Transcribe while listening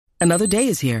Another day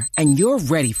is here, and you're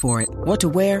ready for it. What to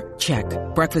wear? Check.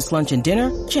 Breakfast, lunch, and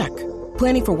dinner? Check.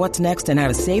 Planning for what's next and how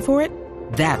to save for it?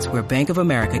 That's where Bank of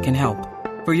America can help.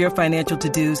 For your financial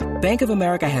to-dos, Bank of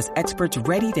America has experts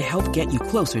ready to help get you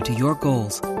closer to your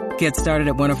goals. Get started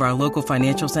at one of our local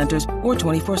financial centers or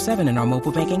 24/7 in our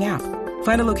mobile banking app.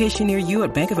 Find a location near you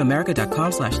at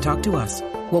bankofamerica.com/talktous.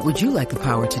 What would you like the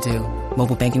power to do?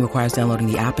 Mobile banking requires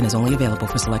downloading the app and is only available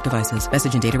for select devices.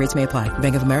 Message and data rates may apply.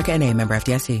 Bank of America N.A., member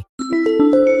FDIC.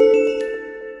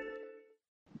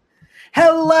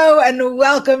 Hello and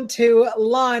welcome to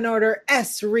Law & Order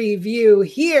SVU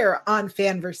here on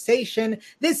Fanversation.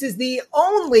 This is the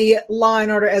only Law &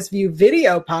 Order SVU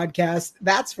video podcast,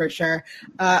 that's for sure.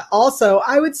 Also,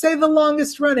 I would say the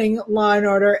longest running Law &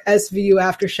 Order SVU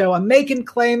after show. I'm making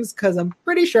claims because I'm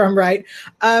pretty sure I'm right.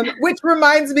 Which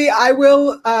reminds me, I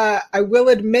will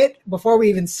admit before we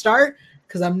even start,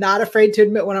 because I'm not afraid to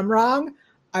admit when I'm wrong,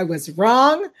 I was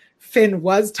wrong. Finn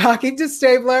was talking to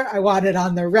Stabler. I want it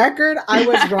on the record. I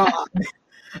was wrong.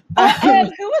 Who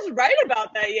was right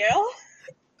about that, Yale?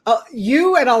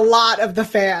 You and a lot of the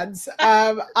fans.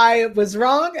 I was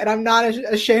wrong, and I'm not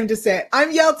ashamed to say it.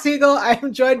 I'm Yael Teagle. I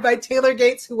am joined by Taylor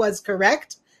Gates, who was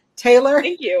correct. Taylor.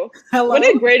 Thank you. Hello. What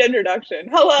a great introduction.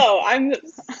 Hello. I'm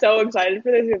so excited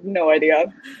for this. You have no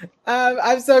idea.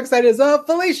 I'm so excited as well.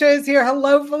 Felicia is here.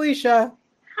 Hello, Felicia.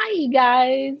 Hi, you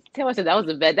guys. Taylor said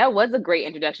that was a great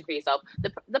introduction for yourself.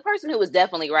 The person who was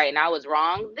definitely right and I was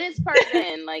wrong. This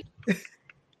person,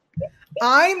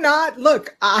 I'm not.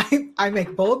 Look, I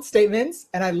make bold statements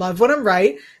and I love when I'm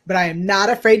right, but I am not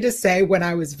afraid to say when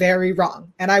I was very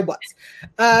wrong, and I was.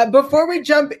 Before we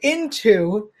jump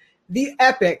into the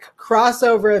epic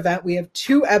crossover event, we have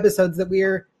two episodes that we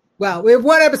have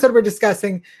one episode we're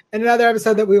discussing and another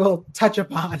episode that we will touch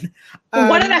upon.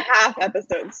 1.5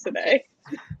 episodes today.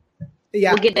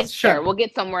 Yeah, we'll get there. Sure. We'll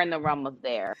get somewhere in the realm of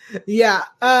there. Yeah.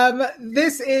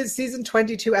 This is season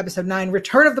 22, episode 9,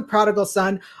 Return of the Prodigal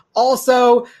Son.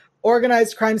 Also,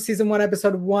 Organized Crime season 1,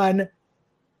 episode 1,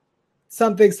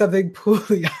 something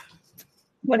Puglia.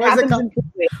 What happens in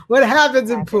Puglia? What happens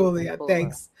in Puglia?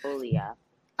 Thanks. Puglia.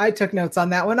 I took notes on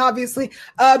that one, obviously.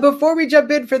 Before we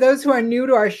jump in, for those who are new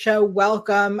to our show,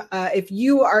 welcome. If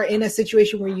you are in a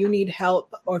situation where you need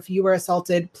help or if you were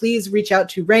assaulted, please reach out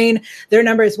to RAINN. Their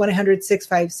number is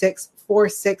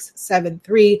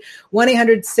 1-800-656-4673.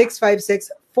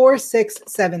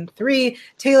 1-800-656-4673.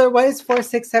 Taylor, what does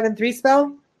 4673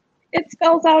 spell? It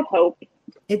spells out hope.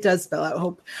 It does spell out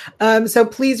hope. So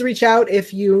please reach out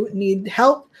if you need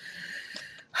help.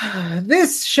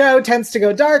 This show tends to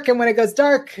go dark, and when it goes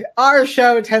dark, our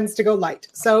show tends to go light.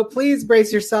 So please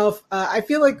brace yourself. I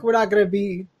feel like we're not going to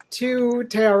be too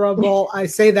terrible. I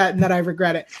say that and then I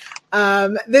regret it.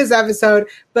 This episode,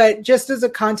 but just as a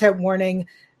content warning,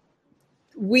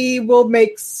 we will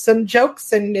make some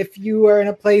jokes, and if you are in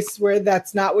a place where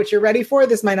that's not what you're ready for,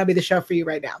 this might not be the show for you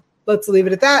right now. Let's leave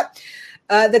it at that.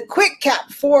 The quick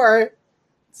cap for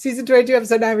Season 22,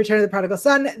 Episode 9, Return of the Prodigal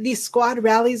Son. The squad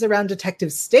rallies around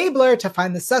Detective Stabler to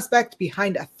find the suspect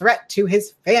behind a threat to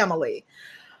his family.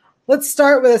 Let's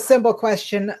start with a simple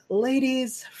question.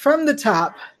 Ladies, from the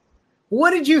top,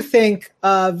 what did you think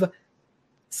of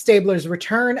Stabler's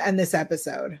return and this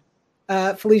episode?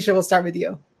 Felicia, we'll start with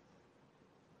you.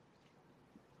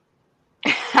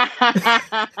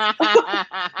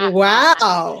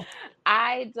 Wow.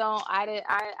 I don't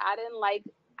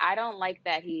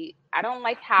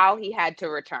like how he had to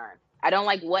return. I don't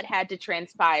like what had to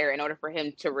transpire in order for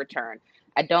him to return.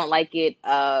 I don't like it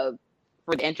for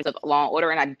the interest of law and order,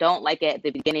 and I don't like it at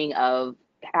the beginning of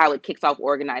how it kicks off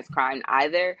organized crime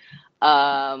either.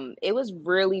 It was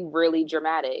really, really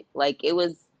dramatic. It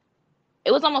was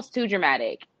almost too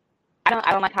dramatic. I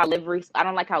don't like how Liv reacted.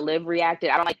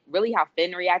 I don't like really how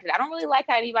Finn reacted. I don't really like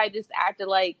how anybody just acted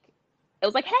like it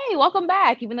was like, hey, welcome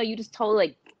back, even though you just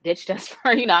totally ditched us for,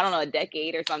 I don't know, a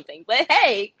decade or something. But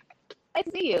hey, nice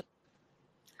to see you.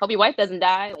 Hope your wife doesn't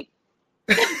die.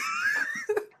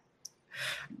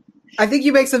 I think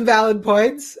you make some valid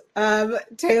points.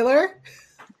 Taylor?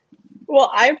 Well,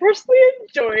 I personally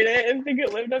enjoyed it and think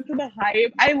it lived up to the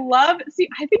hype. I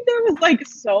think there was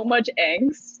so much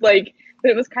angst, but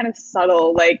it was kind of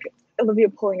subtle, Olivia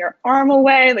pulling her arm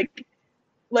away,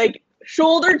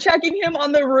 shoulder checking him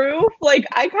on the roof.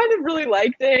 I kind of really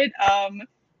liked it.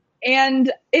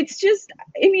 And it's just,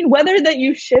 whether that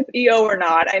you ship EO or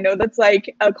not, I know that's a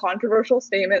controversial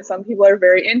statement. Some people are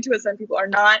very into it, some people are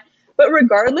not. But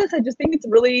regardless, I just think it's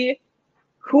really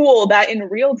cool that in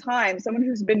real time, someone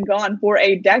who's been gone for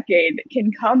a decade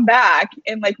can come back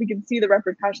and we can see the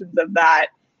repercussions of that.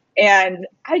 And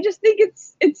I just think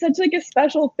it's such like a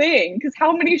special thing, because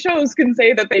how many shows can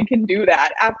say that they can do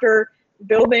that after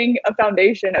building a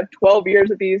foundation of 12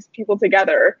 years of these people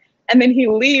together, and then he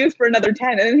leaves for another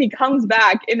 10 and then he comes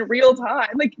back in real time.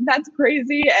 Like, that's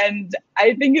crazy. And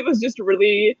I think it was just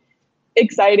really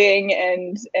exciting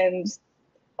and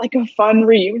like a fun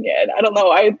reunion. I don't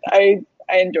know. I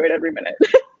enjoyed every minute.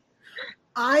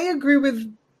 I agree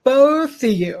with both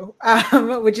of you,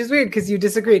 which is weird because you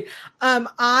disagreed.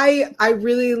 I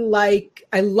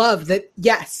love that.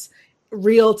 Yes,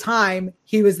 real time,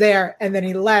 he was there and then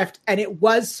he left, and it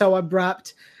was so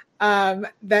abrupt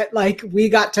that like we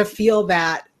got to feel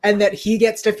that, and that he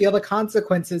gets to feel the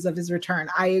consequences of his return.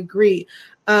 I agree.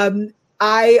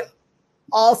 I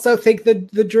also think the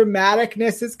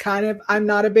dramaticness is kind of, I'm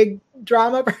not a big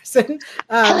drama person, so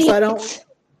I don't.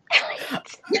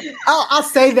 I'll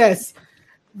say this.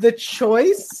 The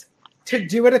choice to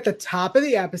do it at the top of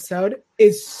the episode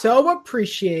is so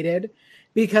appreciated,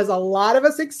 because a lot of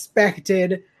us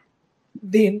expected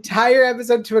the entire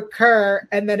episode to occur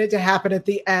and then it to happen at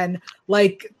the end,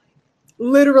 like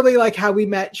literally like how we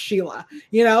met Sheila.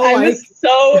 You know, I like, was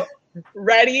so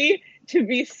ready to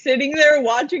be sitting there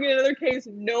watching another case,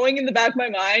 knowing in the back of my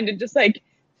mind and just like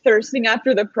thirsting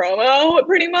after the promo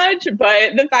pretty much.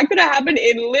 But the fact that it happened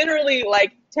in literally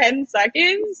like 10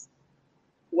 seconds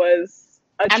was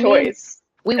a choice.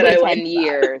 We wait 10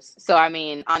 years. So, I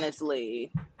mean,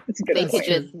 honestly, they could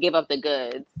just give up the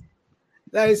goods.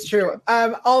 That is true.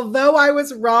 Although I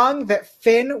was wrong that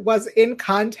Finn was in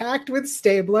contact with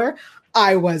Stabler,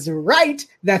 I was right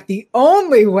that the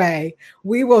only way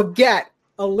we will get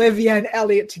Olivia and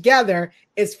Elliot together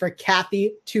is for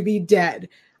Kathy to be dead.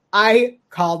 I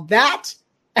called that,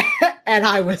 and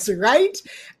I was right.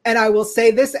 And I will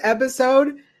say this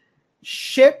episode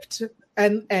shipped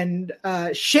and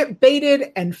ship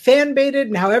baited and fan baited,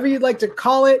 and however you'd like to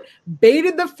call it,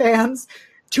 baited the fans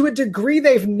to a degree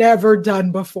they've never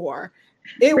done before.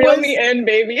 It Reel was me in,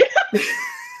 baby.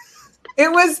 It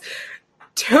was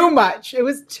too much. It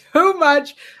was too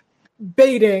much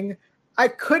baiting. I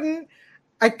couldn't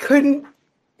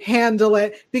handle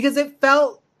it, because it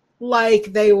felt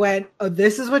like they went, oh,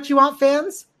 this is what you want,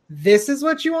 fans? This is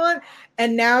what you want?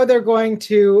 And now they're going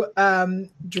to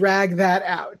drag that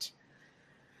out.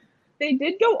 They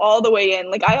did go all the way in.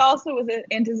 Like, I also was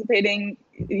anticipating,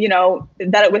 you know,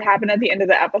 that it would happen at the end of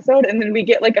the episode, and then we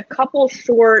get like a couple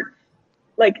short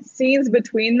like scenes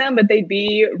between them, but they'd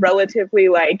be relatively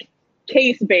like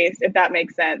case based, if that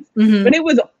makes sense. Mm-hmm. But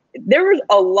there was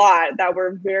a lot that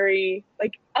were very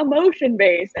like emotion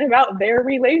based and about their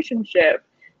relationship,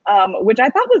 which I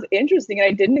thought was interesting, and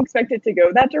I didn't expect it to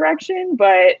go that direction.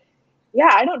 But yeah,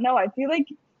 I don't know. I feel like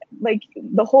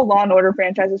the whole Law and Order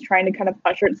franchise is trying to kind of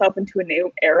usher itself into a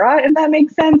new era, if that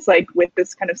makes sense, like with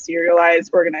this kind of serialized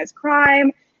organized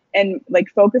crime and like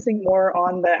focusing more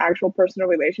on the actual personal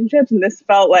relationships. And this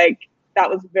felt like that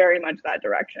was very much that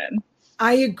direction.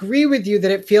 I agree with you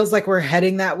that it feels like we're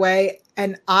heading that way,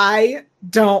 and I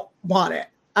don't want it,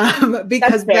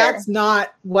 because that's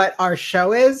not what our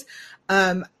show is.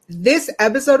 This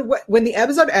episode, when the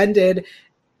episode ended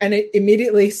and it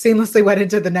immediately seamlessly went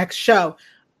into the next show,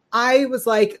 I was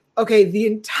like, okay, the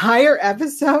entire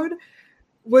episode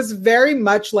was very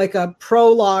much like a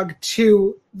prologue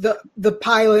to the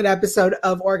pilot episode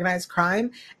of Organized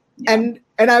Crime. Yeah.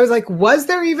 And I was like, was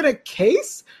there even a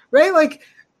case? Right? Like,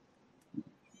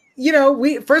 you know,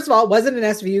 first of all, it wasn't an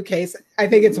SVU case. I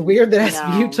think it's weird that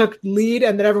SVU took lead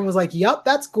and that everyone was like, yup,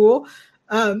 that's cool.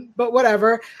 But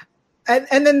whatever.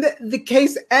 And then the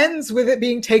case ends with it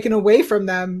being taken away from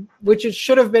them, which it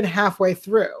should have been halfway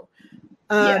through.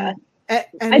 And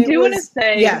I do want to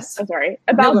say, yes, I'm sorry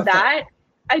about that.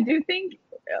 I do think,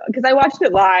 because I watched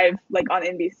it live, like on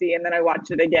NBC, and then I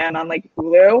watched it again on like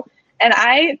Hulu, and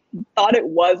I thought it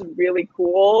was really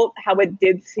cool how it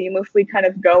did seamlessly kind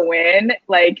of go in.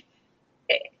 Like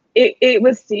it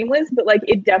was seamless, but like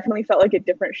it definitely felt like a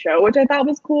different show, which I thought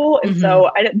was cool. And so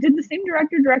did the same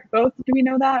director direct both? Do we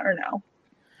know that or no?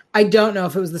 I don't know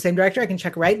if it was the same director. I can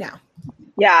check right now.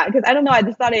 Yeah, because I don't know. I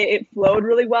just thought it flowed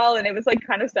really well, and it was like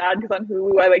kind of sad because on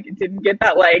Hulu I like didn't get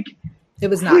that like it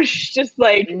was not just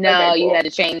like no, you had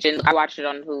to change, and I watched it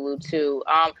on Hulu too.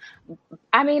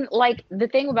 I mean, like the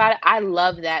thing about it, I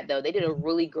love that though. They did a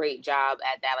really great job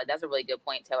at that. Like that's a really good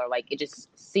point, Taylor. Like it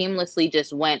just seamlessly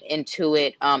just went into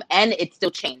it, and it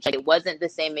still changed. Like it wasn't the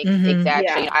same exact.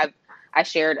 Yeah. You know, I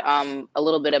shared a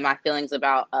little bit of my feelings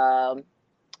about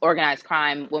Organized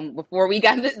Crime before we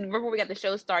got the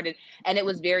show started, and it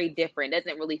was very different. It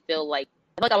doesn't really feel like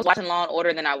like I was watching Law and Order,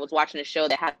 and then I was watching a show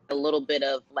that had a little bit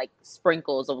of like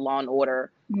sprinkles of Law and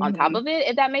Order on top of it,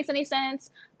 if that makes any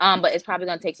sense. But it's probably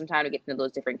going to take some time to get to know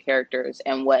those different characters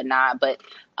and whatnot. But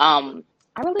I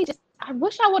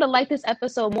wish I would have liked this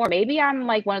episode more. Maybe I'm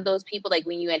like one of those people, like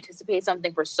when you anticipate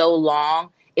something for so long,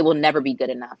 it will never be good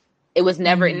enough. It was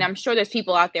never, and I'm sure there's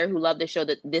people out there who love the show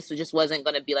that this just wasn't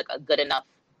going to be like a good enough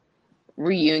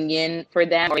reunion for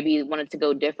them, or maybe wanted to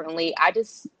go differently.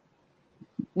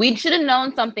 We should have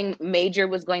known something major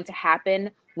was going to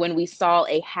happen when we saw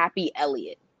a happy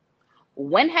Elliot.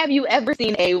 When have you ever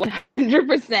seen a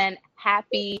 100%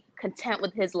 happy, content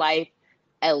with his life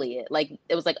Elliot? Like,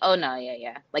 it was like, oh no,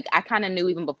 yeah. Like, I kind of knew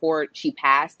even before she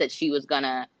passed that she was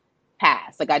gonna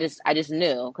pass. Like, I just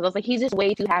knew, because I was like, he's just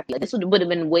way too happy. Like, this would have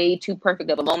been way too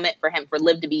perfect of a moment for him, for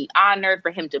Liv to be honored,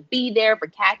 for him to be there, for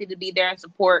Kathy to be there and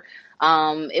support.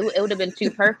 It would have been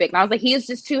too perfect. And I was like, he is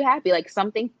just too happy. Like,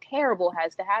 something terrible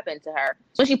has to happen to her.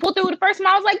 So she pulled through the first time.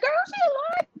 I was like, girl, she's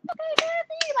alive. Okay,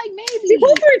 Kathy. Like, maybe. She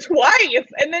pulled through twice,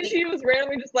 and then she was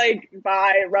randomly just like,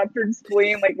 bye, ruptured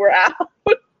spleen, like, we're out.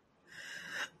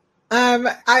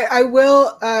 I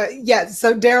will,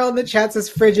 so Daryl in the chat says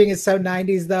fridging is so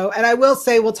 90s though. And I will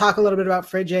say, we'll talk a little bit about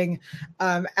fridging,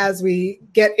 as we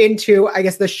get into, I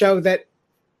guess, the show that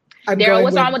Daryl,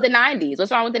 what's wrong with the 90s?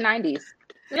 What's wrong with the 90s?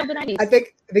 I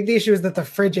think the issue is that the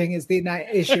fridging is the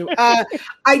issue.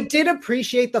 I did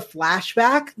appreciate the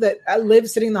flashback that Liv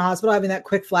sitting in the hospital, having that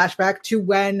quick flashback to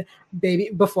when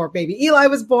before baby Eli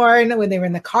was born, when they were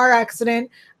in the car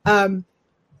accident.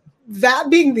 That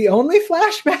being the only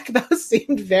flashback, though,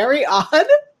 seemed very odd.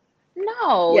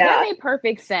 No, that made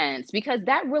perfect sense, because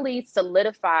that really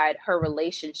solidified her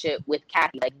relationship with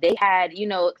Kathy. Like, they had,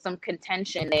 some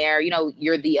contention there.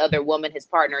 You're the other woman, his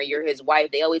partner, you're his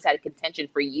wife. They always had a contention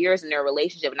for years in their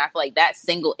relationship. And I feel like that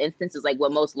single instance is like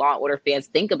what most Law and Order fans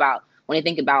think about when they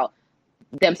think about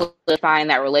them solidifying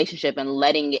that relationship and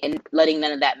letting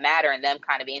none of that matter, and them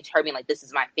kind of being like, this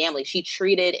is my family. She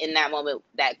treated in that moment,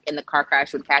 that in the car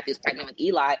crash when Kathy was pregnant with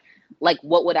Eli, like,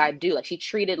 what would I do? Like, she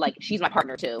treated like she's my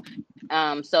partner too.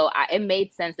 It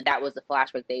made sense that was the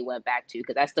flashback they went back to,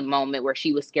 because that's the moment where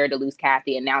she was scared to lose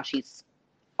Kathy, and now she's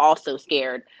also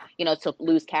scared, to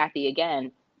lose Kathy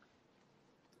again.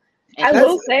 And I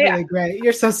will say, really great.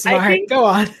 You're so smart. Go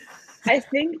on. I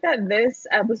think that this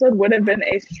episode would have been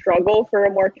a struggle for a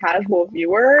more casual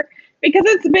viewer, because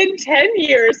it's been 10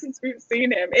 years since we've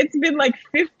seen him. It's been like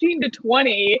 15 to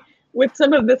 20 with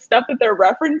some of the stuff that they're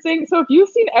referencing. So if you've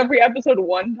seen every episode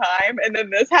one time and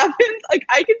then this happens, like,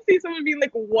 I can see someone being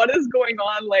like, what is going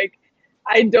on? Like,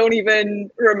 I don't even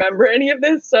remember any of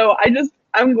this. So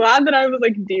I'm glad that I was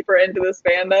like deeper into this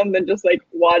fandom than just like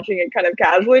watching it kind of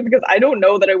casually, because I don't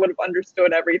know that I would have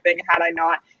understood everything had I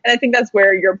not. And I think that's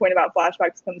where your point about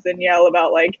flashbacks comes in, Yael,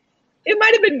 about like, it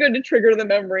might have been good to trigger the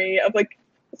memory of like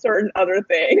certain other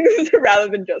things rather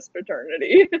than just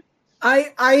paternity.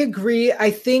 I agree. I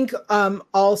think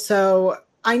also,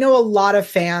 I know a lot of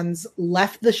fans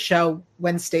left the show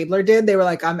when Stabler did. They were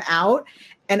like, I'm out.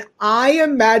 And I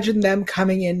imagine them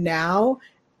coming in now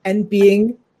and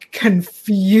being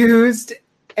confused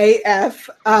AF,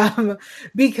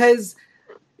 because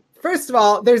first of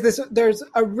all, there's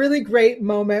a really great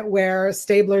moment where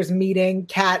Stabler's meeting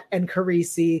Kat and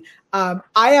Carisi. I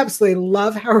absolutely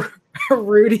love how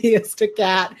rude he is to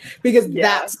Kat, because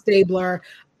that's Stabler.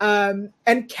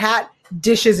 And Kat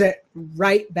dishes it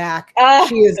right back.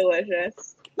 She is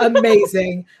delicious.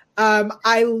 Amazing.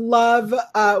 I love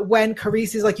when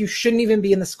Carisi's like, you shouldn't even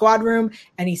be in the squad room.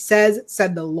 And he said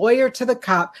the lawyer to the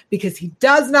cop, because he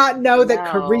does not know that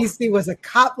Carisi was a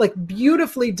cop. Like,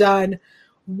 beautifully done.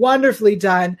 Wonderfully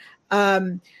done.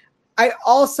 I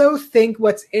also think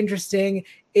what's interesting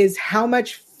is how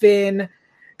much Finn,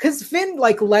 because Finn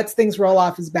like lets things roll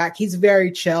off his back. He's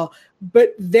very chill.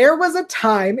 But there was a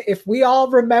time, if we all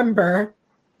remember,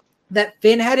 that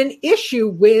Finn had an issue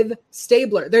with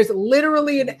Stabler. There's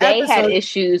literally an episode. They had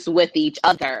issues with each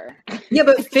other. Yeah,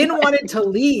 but Finn wanted to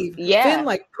leave. Yeah. Finn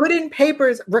like put in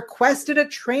papers, requested a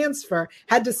transfer,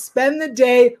 had to spend the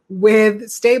day with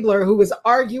Stabler, who was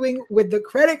arguing with the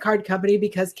credit card company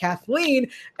because Kathleen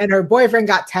and her boyfriend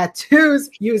got tattoos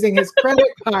using his credit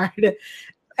card.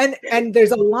 And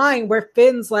there's a line where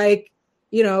Finn's like,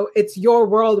 it's your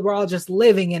world, we're all just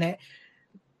living in it.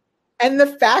 And the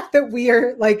fact that we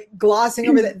are like glossing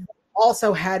over that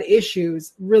also had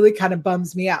issues really kind of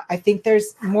bums me out. I think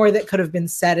there's more that could have been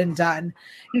said and done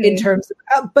in terms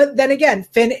of, but then again,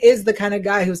 Finn is the kind of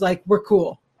guy who's like, we're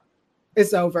cool.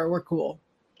 It's over. We're cool.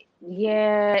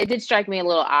 Yeah, it did strike me a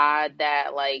little odd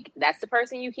that like, that's the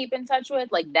person you keep in touch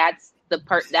with. Like, that's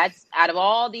out of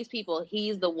all these people,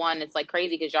 he's the one that's like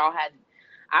crazy, because y'all had,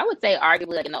 I would say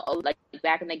arguably like like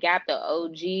back in the Gap, the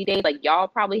OG days, like y'all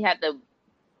probably had the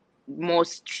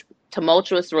most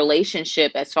tumultuous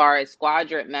relationship as far as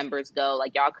squadron members go.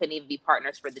 Like y'all couldn't even be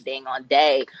partners for the dang on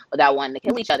day without wanting to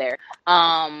kill each other.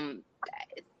 And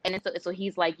so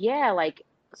he's like, yeah, like,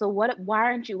 so what?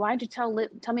 Why didn't you tell me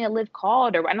that Liv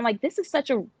called? And I'm like, this is such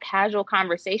a casual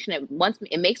conversation.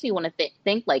 It makes me want to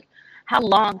think like, how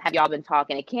long have y'all been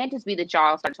talking? It can't just be that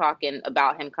y'all start talking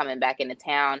about him coming back into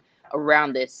town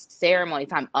around this ceremony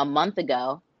time a month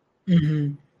ago.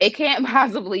 Mm-hmm. It can't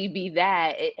possibly be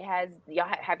that. Have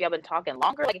y'all been talking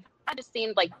longer? Like, it just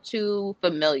seemed like too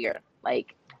familiar.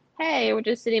 Like, hey, we're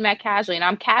just sitting back casually, and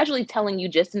I'm casually telling you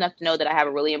just enough to know that I have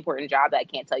a really important job that I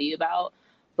can't tell you about,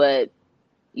 but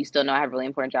you still know I have a really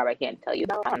important job I can't tell you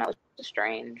about. I don't know. It's just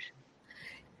strange.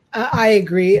 I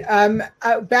agree.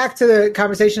 Back to the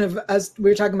conversation of us, we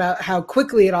were talking about how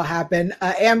quickly it all happened.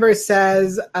 Amber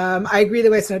says, I agree they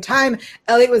wasted no time.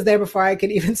 Elliot was there before I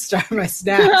could even start my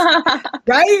snacks.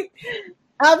 Right?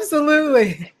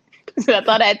 Absolutely. So I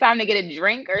thought I had time to get a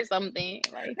drink or something.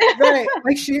 Right.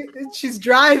 Like she's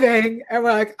driving and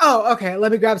we're like, oh, okay,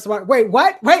 let me grab some water. Wait,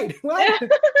 what?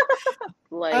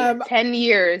 Like 10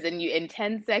 years and in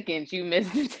 10 seconds you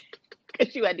missed it.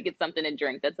 Because you had to get something to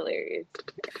drink. That's hilarious.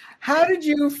 How did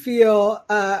you feel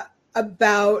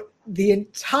about the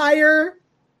entire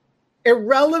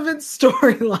irrelevant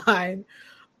storyline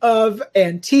of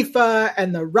Antifa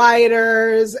and the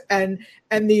rioters and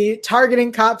the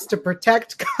targeting cops to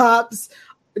protect cops,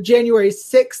 January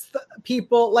 6th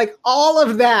people, like all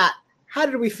of that? How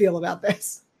did we feel about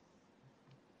this?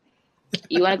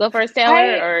 You want to go first,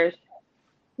 Taylor, or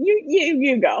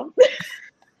you go?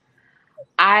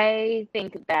 I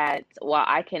think that while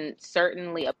I can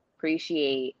certainly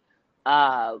appreciate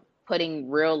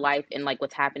putting real life in like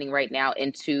what's happening right now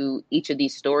into each of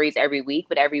these stories every week,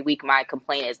 but every week my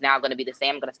complaint is now going to be the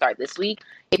same. I'm going to start this week.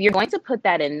 If you're going to put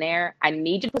that in there, I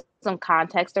need you to put some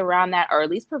context around that, or at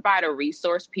least provide a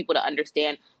resource for people to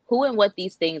understand who and what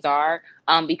these things are,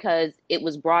 because it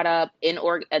was brought up in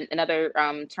another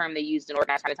term they used in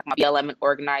organized crime, talking about BLM and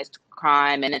organized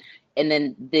crime, and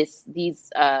then these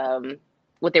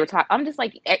what they were talking. I'm just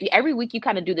like, every week you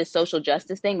kind of do this social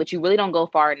justice thing, but you really don't go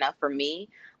far enough for me.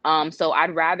 So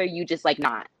I'd rather you just like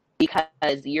not,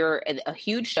 because you're a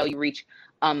huge show. You reach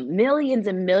millions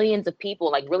and millions of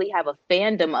people, like really have a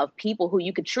fandom of people who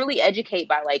you could truly educate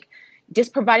by like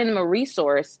just providing them a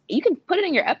resource. You can put it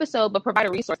in your episode, but provide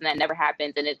a resource, and that never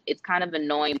happens. And it's kind of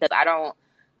annoying because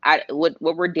what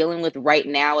we're dealing with right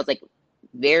now is like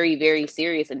very, very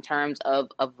serious in terms of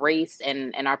race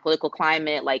and our political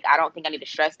climate. Like, I don't think I need to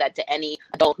stress that to any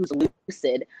adult who's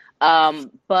lucid. So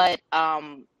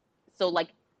like,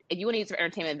 if you want to use it for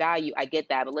entertainment value, I get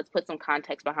that, but let's put some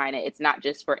context behind it. It's not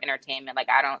just for entertainment. Like,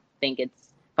 I don't think it's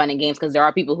fun and games, because there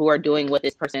are people who are doing what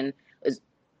this person is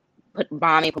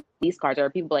bombing police cars. There are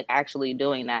people like actually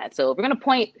doing that. So if we're going to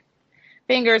point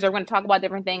fingers or we're going to talk about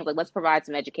different things, like let's provide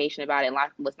some education about it. And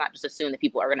let's not just assume that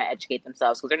people are going to educate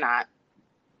themselves, because they're not.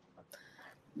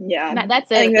 Yeah,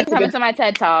 that's it. That's coming to my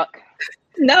TED Talk.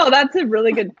 No, that's a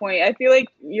really good point. I feel like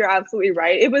you're absolutely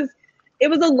right. It was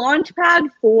a launch pad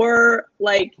for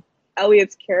like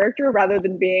Elliot's character rather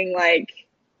than being like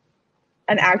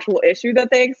an actual issue that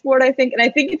they explored, I think. And I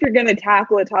think if you're going to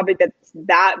tackle a topic that's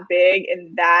that big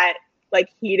and that like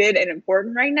heated and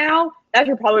important right now, that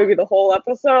should probably be the whole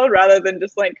episode rather than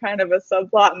just like kind of a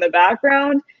subplot in the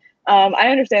background. I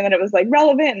understand that it was like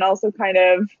relevant and also kind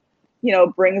of, you know,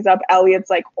 brings up Elliot's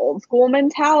like old school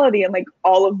mentality and like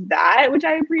all of that, which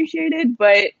I appreciated,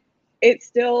 but it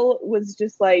still was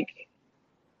just like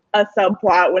a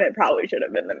subplot when it probably should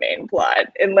have been the main plot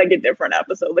in like a different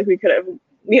episode. Like we could have,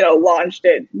 you know, launched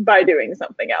it by doing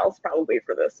something else probably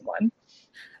for this one.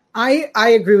 I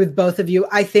agree with both of you.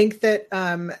 I think that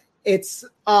it's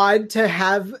odd to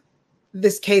have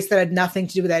this case that had nothing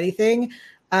to do with anything.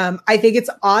 I think it's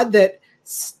odd that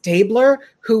Stabler,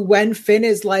 who when Finn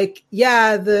is like,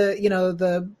 yeah,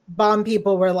 the bomb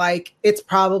people were like,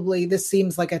 this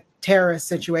seems like a terrorist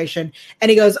situation. And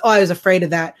he goes, oh, I was afraid of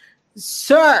that.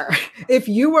 Sir, if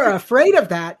you were afraid of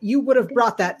that, you would have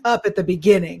brought that up at the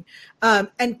beginning.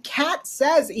 And Kat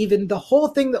says even the whole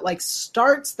thing that like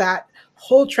starts that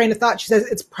whole train of thought, she says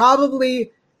it's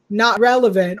probably not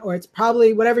relevant, or it's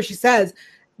probably whatever she says,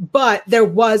 but there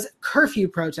was curfew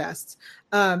protests.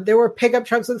 There were pickup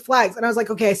trucks with flags. And I was like,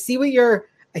 okay, I see what you're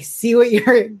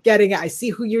getting at. I see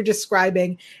who you're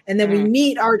describing. And then we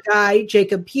meet our guy,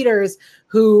 Jacob Peters,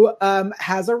 who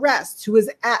has arrests, who was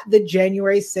at the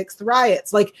January 6th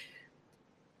riots. Like,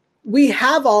 we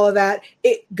have all of that.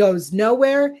 It goes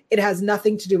nowhere. It has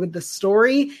nothing to do with the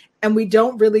story. And we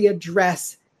don't really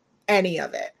address any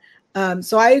of it.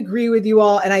 So I agree with you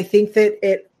all. And I think that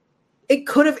it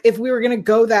could have, if we were going to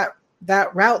go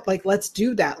that route, like, let's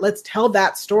do that. Let's tell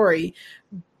that story.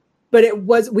 But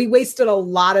we wasted a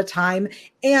lot of time.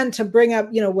 And to bring up,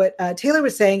 what Taylor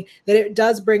was saying, that it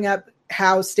does bring up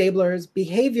how Stabler's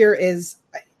behavior is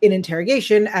in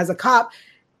interrogation as a cop.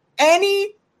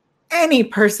 Any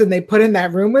person they put in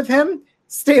that room with him,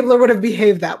 Stabler would have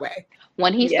behaved that way.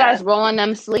 When he starts rolling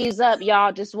them sleeves up,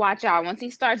 y'all just watch out. Once he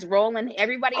starts rolling,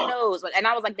 everybody knows. And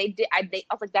I was like, I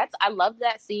was like, I love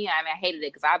that scene. I mean, I hated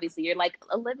it because obviously you're like,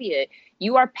 Olivia,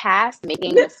 you are past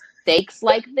making mistakes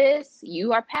like this.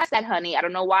 You are past that, honey. I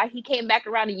don't know why he came back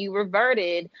around and you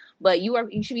reverted, but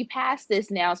you should be past this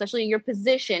now, especially in your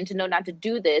position to know not to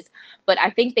do this. But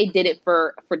I think they did it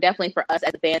for definitely for us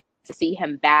as fans to see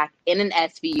him back in an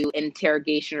SVU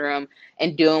interrogation room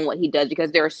and doing what he does,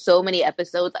 because there are so many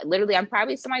episodes. Literally,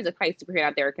 somebody's a crazy superhero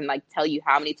out there can like tell you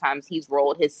how many times he's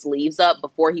rolled his sleeves up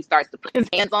before he starts to put his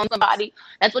hands on somebody.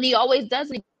 That's what he always does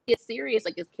when he gets serious.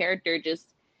 Like, his character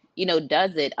just,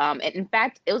 does it. And in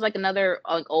fact, it was like another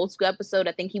old school episode.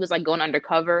 I think he was like going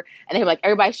undercover and they were like,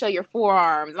 everybody show your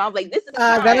forearms. And I was like, this is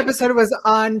that episode was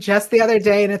on just the other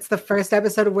day. And it's the first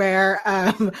episode where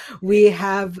we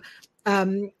have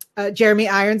Jeremy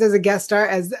Irons as a guest star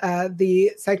as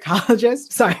the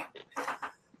psychologist. Sorry,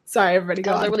 everybody.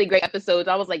 Those are really great episodes.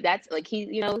 I was like, that's like,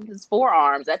 he, his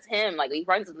forearms. That's him. Like, he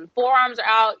runs, his forearms are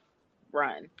out.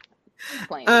 Run.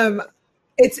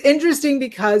 It's interesting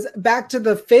because back to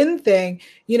the Finn thing.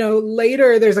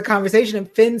 Later there's a conversation and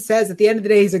Finn says at the end of the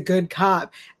day he's a good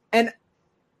cop. And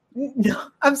no,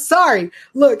 I'm sorry.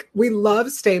 Look, we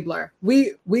love Stabler.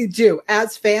 We do.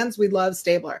 As fans, we love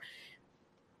Stabler.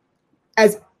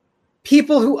 As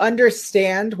people who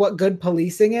understand what good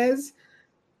policing is,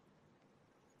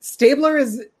 Stabler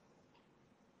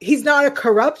he's not a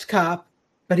corrupt cop,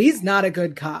 but he's not a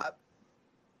good cop.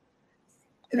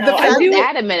 No, he was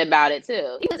adamant about it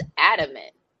too. He was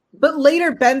adamant. But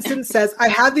later Benson says, I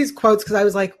have these quotes because I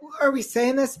was like, are we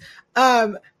saying this?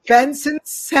 Benson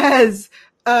says,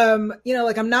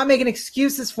 like, I'm not making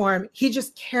excuses for him. He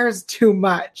just cares too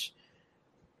much.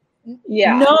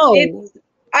 Yeah. No.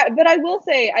 But I will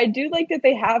say, I do like that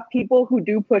they have people who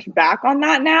do push back on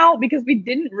that now, because we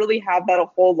didn't really have that a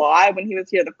whole lot when he was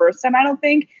here the first time, I don't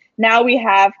think. Now we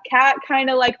have Kat kind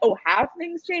of like, have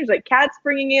things changed? Like, Kat's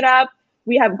bringing it up.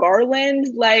 We have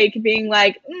Garland like being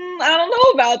like, I don't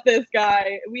know about this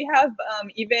guy. We have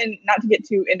even, not to get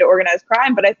too into organized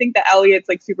crime, but I think that Elliot's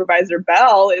like Supervisor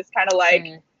Bell is kind of like,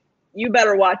 you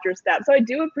better watch your step. So I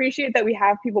do appreciate that we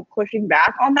have people pushing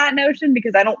back on that notion,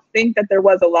 because I don't think that there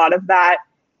was a lot of that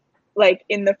like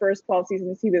in the first 12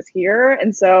 seasons he was here.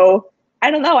 And so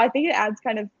I don't know. I think it adds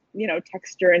kind of,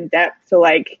 texture and depth to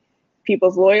like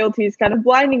people's loyalties, kind of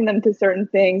blinding them to certain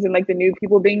things, and like the new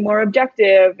people being more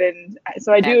objective. And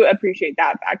so I do appreciate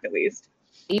that fact, at least.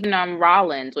 Even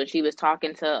Rollins, when she was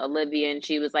talking to Olivia and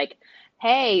she was like,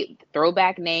 hey,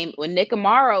 throwback name, when Nick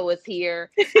Amaro was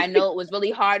here, I know it was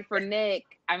really hard for Nick.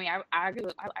 I mean, I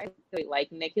really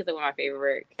like Nick. He's like one of my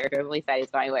favorite characters. At least that is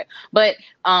anyway. But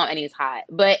and he's hot.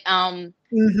 But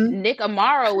Nick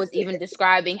Amaro was even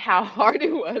describing how hard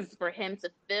it was for him to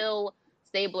fill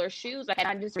Stabler's shoes. And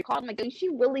I just recalled, like, she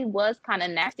really was kind of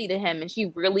nasty to him, and she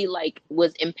really like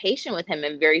was impatient with him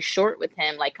and very short with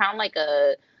him, like kind of like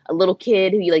a little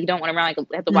kid who you don't want around, like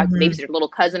have to watch babysit your little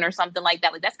cousin or something like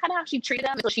that. Like, that's kind of how she treated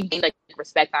him. So she gained like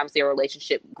respect. Obviously, their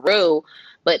relationship grew.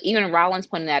 But even Rollins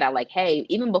pointed that out, like, hey,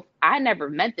 even before, I never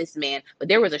met this man, but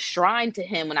there was a shrine to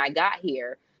him when I got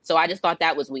here. So I just thought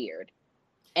that was weird.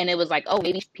 And it was like, oh,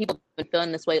 maybe people have been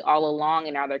feeling this way all along,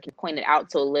 and now they're pointing it out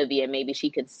to Olivia. Maybe she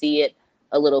could see it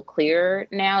a little clearer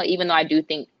now, even though I do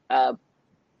think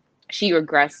she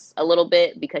regressed a little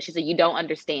bit, because she said, you don't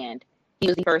understand. He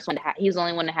was the first one he was the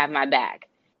only one to have my back.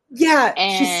 Yeah,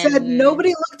 and she said,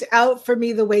 nobody looked out for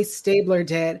me the way Stabler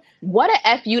did. What a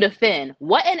F you to Finn.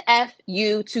 What an F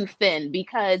you to Finn,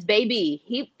 because, baby,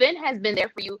 Finn has been there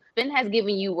for you. Finn has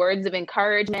given you words of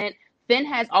encouragement. Finn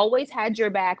has always had your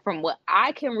back from what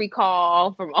I can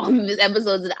recall from all of these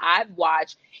episodes that I've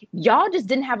watched. Y'all just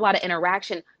didn't have a lot of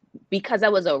interaction, because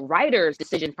that was a writer's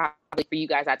decision probably for you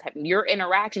guys. Your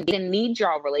interaction didn't need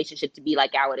your relationship to be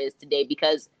like how it is today,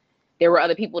 because there were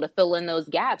other people to fill in those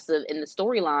gaps in the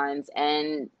storylines.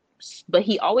 But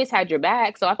he always had your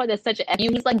back. So I thought that's such a F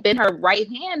you. He's like been her right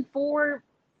hand for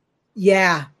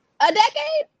a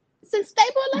decade since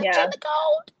Stabler left you in the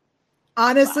cold.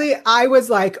 Honestly, I was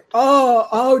like,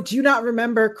 oh, do you not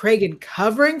remember Cragen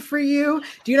covering for you?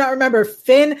 Do you not remember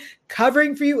Finn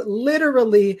covering for you?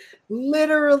 Literally,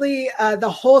 the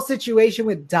whole situation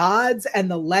with Dodds and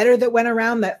the letter that went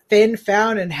around that Finn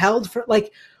found and held for,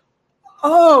 like,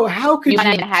 Oh, how could You might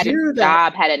not you even had do your that?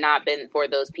 job had it not been for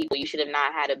those people. You should have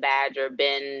not had a badge or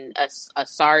been a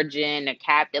sergeant, a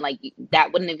captain. Like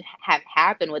that wouldn't have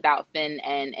happened without Finn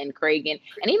and Kragan,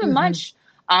 and even Munch.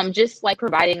 Just like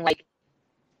providing like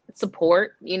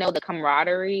support, you know, the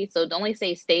camaraderie. So don't only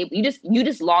say stable. You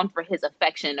just longed for his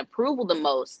affection and approval the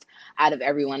most out of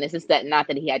everyone. It's just that not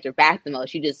that he had your back the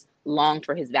most. You just longed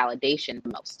for his validation the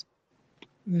most.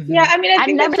 Yeah, I mean, I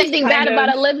think never said anything bad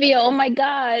about Olivia. Oh my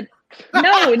God.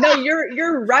 No,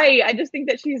 you're right. I just think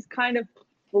that she's kind of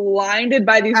blinded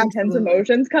by these intense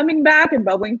emotions coming back and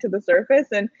bubbling to the surface.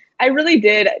 And I really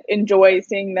did enjoy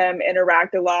seeing them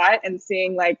interact a lot and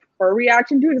seeing like her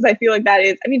reaction to it, because I feel like that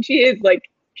is, I mean, she is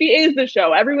the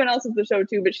show. Everyone else is the show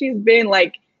too, but she's been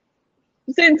like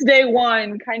since day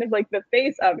one kind of like the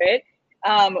face of it.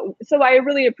 So I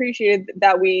really appreciated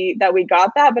that we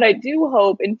got that, but I do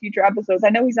hope in future episodes, I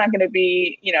know he's not going to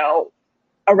be, you know,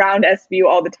 around SVU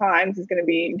all the time. He's going to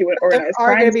be doing organized crime stuff.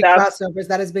 There are going to be crossovers.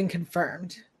 That has been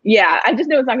confirmed. Yeah, I just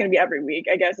know it's not going to be every week,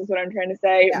 I guess is what I'm trying to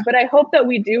say. Yeah. But I hope that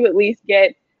we do at least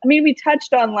get, I mean, we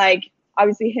touched on like,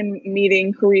 obviously him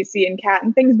meeting Carisi and Kat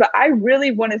and things, but I really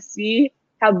want to see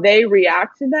how they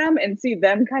react to them and see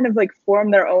them kind of like form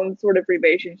their own sort of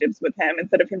relationships with him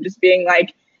instead of him just being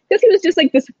like, because he was just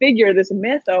like this figure, this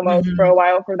myth almost for a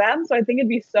while for them. So I think it'd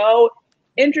be so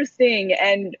interesting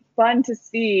and fun to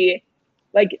see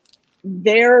like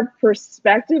their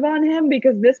perspective on him,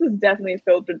 because this was definitely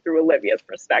filtered through Olivia's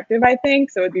perspective, I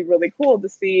think. So it'd be really cool to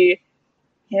see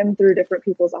him through different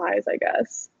people's eyes, I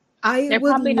guess. They're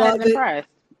probably not even impressed.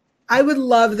 I would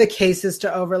love the cases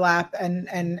to overlap and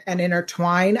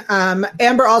intertwine.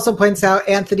 Amber also points out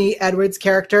Anthony Edwards'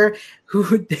 character,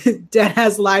 who dead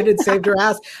has lied and saved her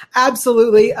ass.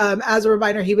 Absolutely. As a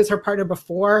reminder, he was her partner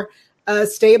before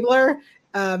Stabler.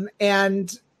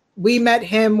 And we met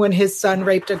him when his son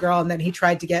raped a girl, and then he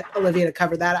tried to get Olivia to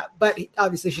cover that up. But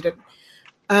obviously she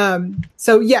didn't.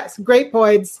 So yes, great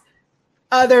points.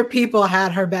 Other people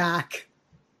had her back.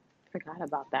 Forgot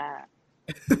about that.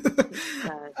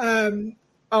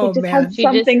 Oh man,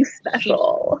 something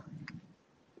special.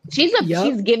 She's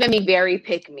giving me very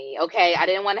pick me. Okay, I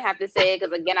didn't want to have to say it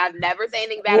because again, I've never said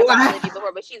anything bad about Olivia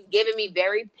before, but she's giving me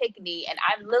very pick me, and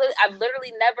I've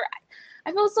literally never.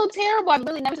 I feel so terrible. I've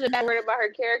really never said a bad word about her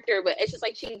character, but it's just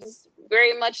like she's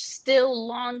very much still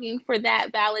longing for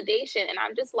that validation, and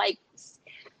I'm just like,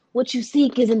 what you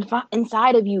seek is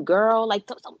inside of you, girl. Like,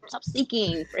 stop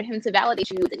seeking for him to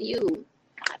validate you. Then you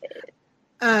got it.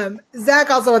 Zach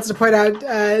also wants to point out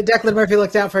Declan Murphy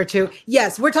looked out for her too.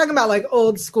 Yes, we're talking about like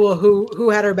old school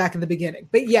who had her back in the beginning.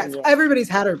 But yes, everybody's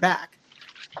had her back.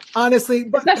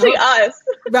 Honestly. Especially us.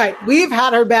 Right. We've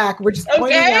had her back. We're just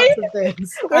pointing out some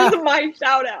things. Where's my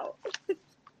shout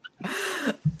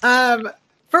out?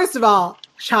 First of all,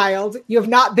 child, you have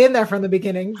not been there from the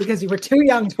beginning because you were too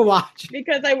young to watch.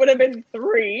 Because I would have been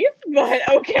 3, but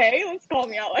okay, let's call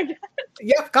me out like that.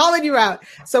 Yep, calling you out.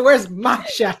 So where's my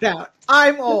shout out?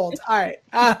 I'm old. All right.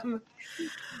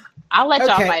 I'll let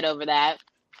y'all fight over that.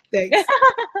 Thanks.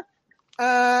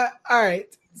 All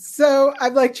right. So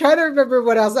I'm like trying to remember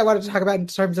what else I wanted to talk about in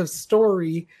terms of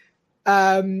story.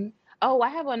 I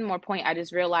have one more point. I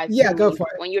just realized. Yeah, go for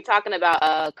it. When you're talking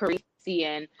about Carisi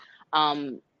and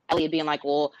Elliot being like,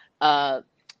 well,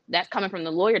 that's coming from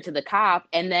the lawyer to the cop.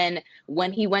 And then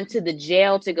when he went to the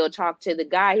jail to go talk to the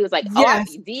guy, he was like,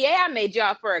 yes. DA, I made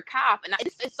y'all for a cop. And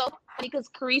it's so funny because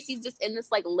Carisi's just in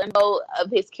this like limbo of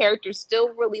his character still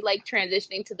really like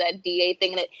transitioning to that DA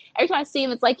thing. And every time I see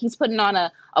him, it's like he's putting on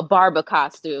a Barba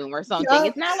costume or something. Yep.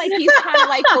 It's not like he's kind of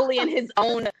like fully in his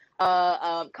own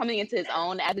coming into his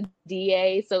own as a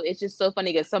DA. So it's just so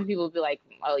funny because some people will be like,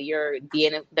 oh, you're DA.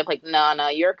 And they're like, no,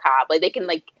 you're a cop. Like they can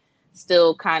like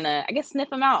still kind of, I guess, sniff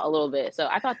him out a little bit. So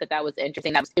I thought that was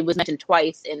interesting. It was mentioned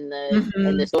twice in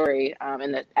the story,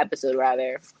 in the episode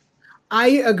rather. I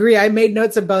agree. I made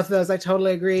notes of both of those. I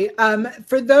totally agree.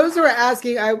 For those who are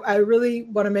asking, I really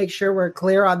want to make sure we're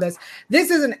clear on this. This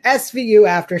is an SVU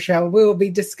after show. We will be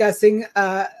discussing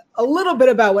a little bit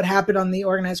about what happened on the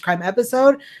organized crime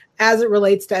episode as it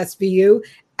relates to SVU.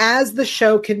 As the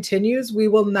show continues, we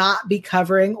will not be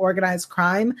covering organized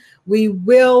crime. We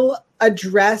will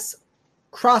address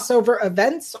crossover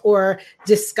events or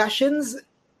discussions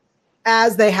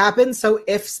as they happen. So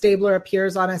if Stabler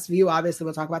appears on SVU, obviously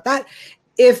we'll talk about that.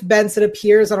 If Benson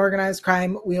appears on organized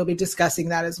crime, we'll be discussing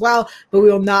that as well. But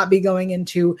we will not be going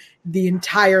into the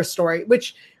entire story,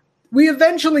 which we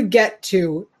eventually get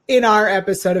to in our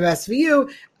episode of SVU.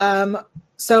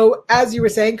 So as you were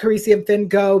saying, Carisi and Finn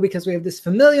go because we have this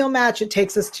familial match. It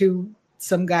takes us to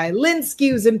some guy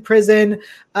Linsky who's in prison,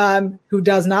 who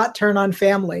does not turn on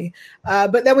family.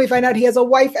 But then we find out he has a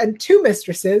wife and 2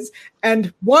 mistresses,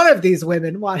 and one of these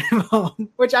women want him home,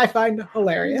 which I find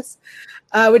hilarious.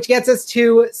 Which gets us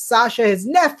to Sasha, his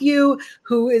nephew,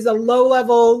 who is a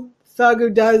low-level thug who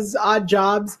does odd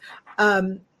jobs,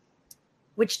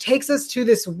 which takes us to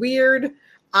this weird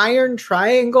iron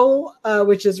triangle,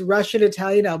 which is Russian,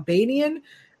 Italian, Albanian.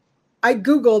 I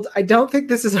Googled. I don't think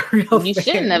this is a real thing. You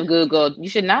shouldn't have Googled. You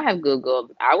should not have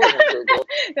Googled. I wouldn't have Googled.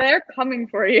 They're coming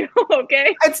for you,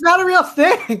 okay? It's not a real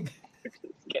thing. Just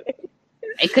kidding.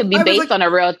 It could be based on a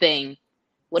real thing.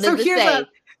 What does it say?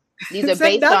 These are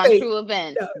based on true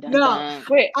events. No.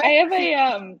 Wait, I have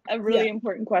a really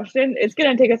important question. It's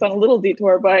going to take us on a little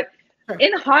detour, but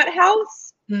in Hot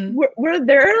House, were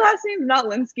their last names not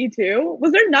Linsky too?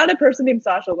 Was there not a person named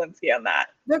Sasha Linsky on that?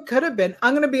 There could have been.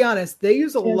 I'm going to be honest. They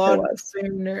use a lot of the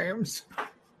same names.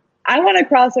 I want to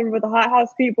cross over with the Hot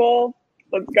House people.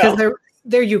 Let's go. Because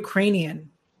they're Ukrainian.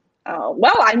 Oh,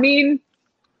 well, I mean,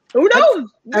 who knows?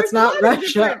 That's not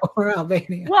Russia or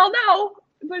Albania. Well, no,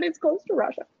 but it's close to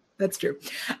Russia. That's true.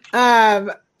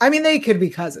 I mean, they could be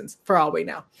cousins for all we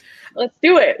know. Let's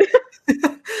do it.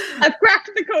 I've cracked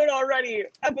the code already.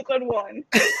 Episode 1.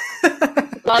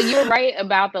 Well, you were right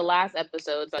about the last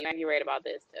episode, so now you're right about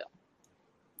this too.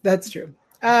 That's true.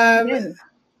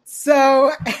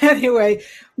 So anyway,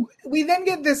 we then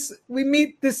get this. We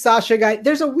meet this Sasha guy.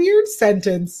 There's a weird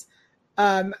sentence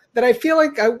that I feel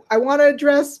like I want to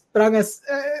address, but I'm gonna.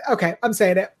 Okay, I'm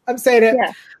saying it.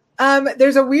 Yeah.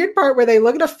 There's a weird part where they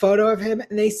look at a photo of him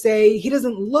and they say he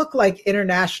doesn't look like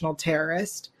international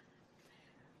terrorist,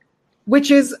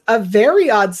 which is a very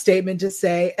odd statement to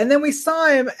say. And then we saw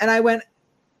him and I went,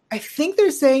 I think they're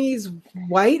saying he's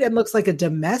white and looks like a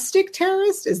domestic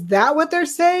terrorist. Is that what they're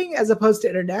saying as opposed to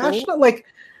international? Like,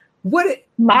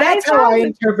 that's how I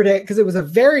interpret it, because it was a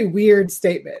very weird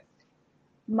statement.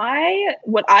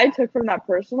 What I took from that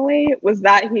personally was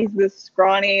that he's this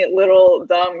scrawny little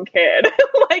dumb kid.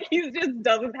 Like, he just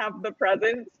doesn't have the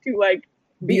presence to like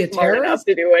be smart enough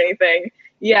to do anything.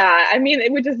 Yeah, I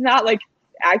mean, which is not like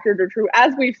accurate or true,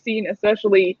 as we've seen,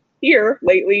 especially here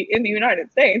lately in the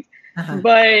United States.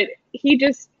 But he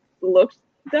just looked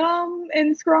dumb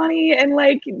and scrawny and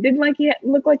like didn't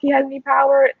look like he had any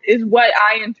power, is what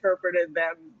I interpreted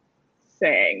them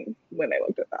saying when they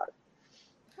looked at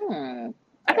that.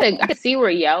 I could see where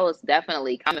Yell is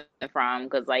definitely coming from,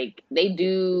 because like they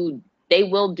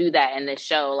will do that in this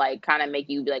show, like kind of make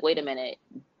you be like, wait a minute,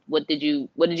 what did you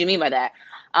mean by that?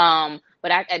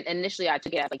 But initially I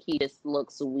took it as like he just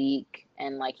looks weak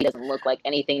and like he doesn't look like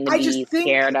anything to be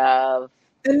scared of.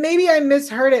 And maybe I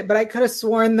misheard it, but I could have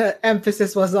sworn the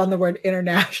emphasis was on the word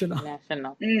international.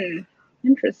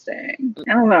 Interesting.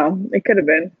 I don't know. It could have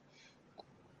been.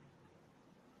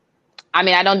 I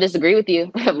mean, I don't disagree with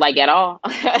you, like, at all.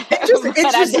 It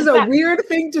just is a weird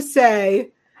thing to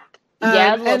say.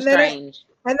 Yeah, it's a little strange.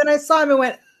 And then I saw him and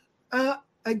went,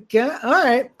 again, all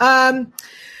right.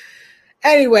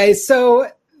 Anyway,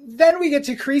 so then we get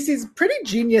to Creasy's pretty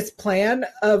genius plan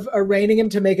of arraigning him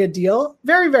to make a deal.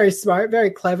 Very, very smart, very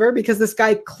clever, because this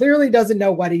guy clearly doesn't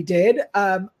know what he did.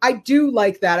 I do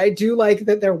like that. I do like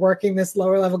that they're working this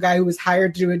lower level guy who was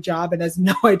hired to do a job and has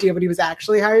no idea what he was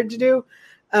actually hired to do.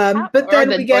 But then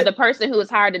the person who was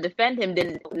hired to defend him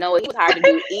didn't know what he was hired to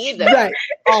do either. Right.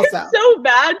 Also, it's so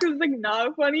bad because like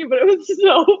not funny, but it was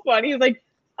so funny. It's like,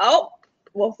 oh,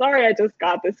 well, sorry, I just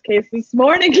got this case this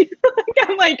morning.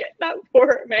 I'm like, that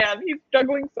poor man. He's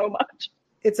struggling so much.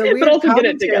 It's a weird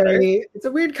commentary. It's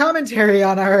a weird commentary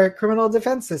on our criminal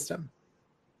defense system.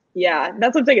 Yeah,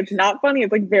 that's what I'm saying. It's not funny.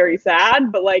 It's like very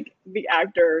sad, but like the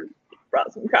actor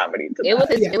brought some comedy to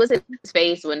it. It was his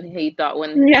face when he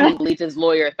believed his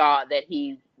lawyer thought that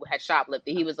he had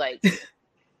shoplifted. He was like,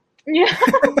 yeah.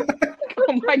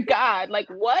 Oh my God, like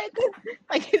what?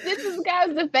 Like this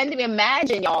guy's defending me.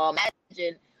 Imagine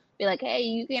be like, hey,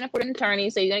 you can't afford an attorney,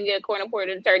 so you're gonna get a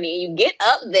court-appointed attorney, and you get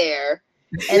up there,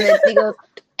 and then he goes,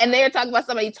 and they're talking about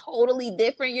somebody totally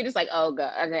different. You're just like, oh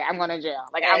God, okay, I'm going to jail.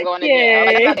 Like I'm going to jail.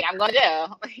 Like, I'm going to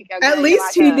jail. Like, at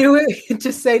least he knew it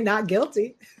to say not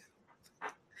guilty.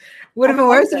 Would have been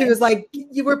worse if he was like,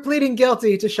 you were pleading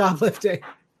guilty to shoplifting.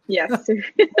 Yes.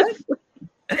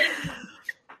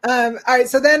 All right,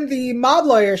 so then the mob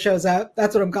lawyer shows up.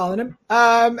 That's what I'm calling him.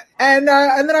 And then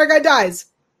our guy dies,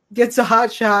 gets a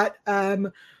hot shot,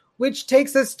 which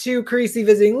takes us to Creasy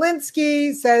visiting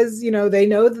Linsky, says, they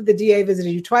know that the DA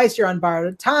visited you twice. You're on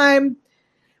borrowed time,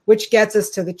 which gets us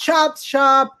to the chop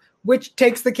shop, which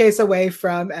takes the case away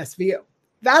from SVU.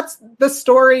 That's the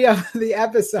story of the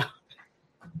episode.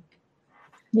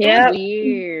 Yeah.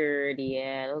 Weird.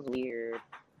 Yeah, that was weird.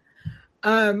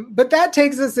 But that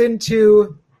takes us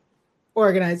into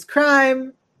organized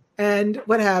crime and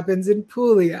what happens in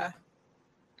Puglia.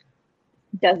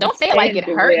 Don't say it like it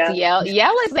hurts, Yell.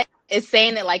 Yell is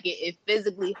saying it like it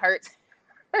physically hurts.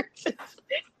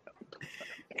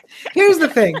 Here's the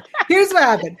thing. Here's what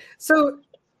happened. So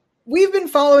we've been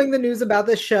following the news about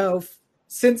this show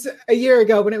since a year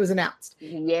ago when it was announced.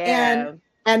 Yeah.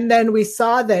 And then we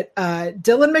saw that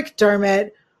Dylan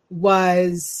McDermott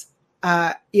was,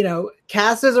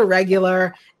 cast as a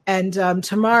regular. And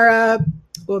Tamara,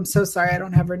 I'm so sorry, I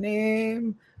don't have her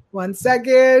name. 1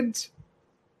 second.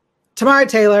 Tamara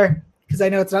Taylor, because I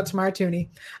know it's not Tamara Tooney.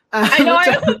 I know,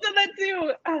 I also said that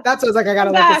too. That's what I was like, I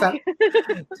gotta look this up.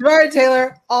 Tamara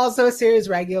Taylor, also a series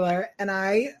regular, and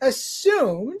I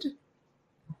assumed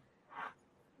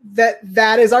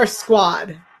that is our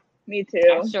squad. Me too.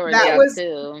 I'm sure that was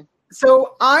too.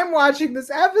 So I'm watching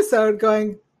this episode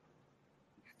going,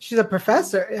 she's a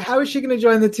professor. How is she going to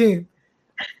join the team?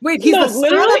 Wait, he's the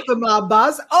son of the mob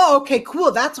boss. Oh, okay,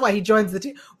 cool. That's why he joins the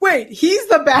team. Wait, he's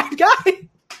the bad guy.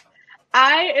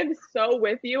 I am so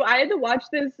with you. I had to watch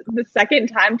this the second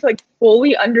time to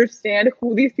fully understand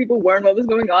who these people were and what was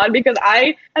going on, because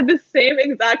I had the same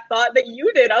exact thought that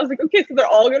you did. I was like, okay, so they're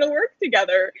all going to work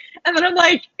together. And then I'm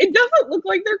like, it doesn't look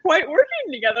like they're quite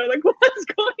working together. Like, what's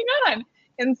going on?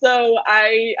 And so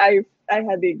I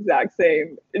had the exact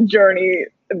same journey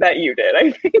that you did,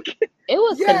 I think. It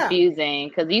was confusing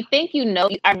because you think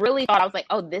I really thought, I was like,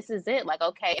 oh, this is it. Like,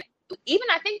 okay. Even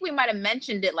I think we might have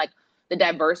mentioned it, like, the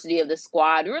diversity of the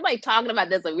squad. We were talking about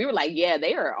this, we were like, yeah,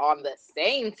 they are on the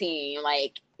same team.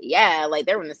 Like, yeah, like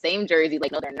they're in the same jersey.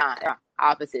 Like, no, they're not. They're on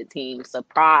opposite teams.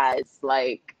 Surprise.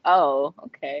 Like, oh,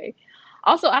 okay.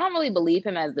 Also, I don't really believe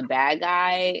him as the bad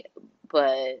guy,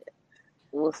 but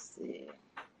we'll see.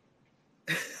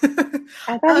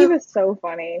 I thought he was so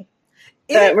funny.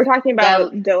 We're talking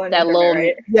about Dylan. That little,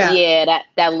 right?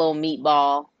 that little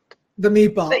meatball. The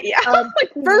meatball. Yeah.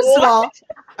 First of all,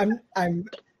 I'm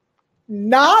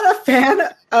not a fan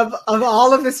of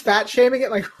all of this fat shaming.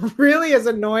 It really is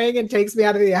annoying and takes me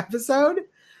out of the episode.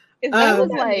 Is that what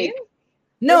that means?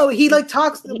 No, he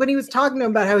talks when he was talking to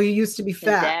him about how he used to be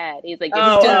fat. Dad. He's like,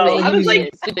 I was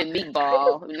like, stupid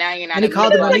meatball. Now you're not. And he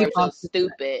called him a meatball. So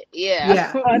stupid.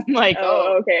 Yeah. I'm like,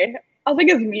 oh, okay. I was like,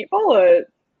 is meatball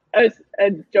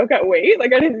a joke at weight?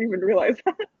 Like, I didn't even realize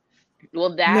that.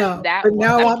 Well, but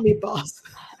now I want meatballs.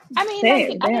 I mean,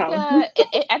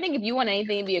 I think if you want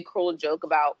anything to be a cruel joke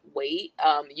about weight,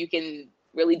 you can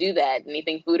really do that.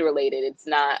 Anything food related, it's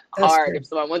not hard. True. If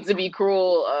someone wants to be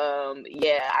cruel, I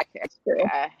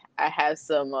have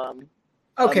some.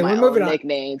 Okay, we're moving on.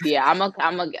 Nicknames. Yeah,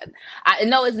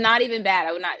 no, it's not even bad.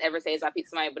 I would not ever say it's I pick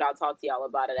somebody, but I'll talk to y'all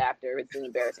about it after. It's an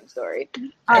embarrassing story.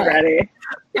 Alrighty.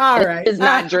 All right. It's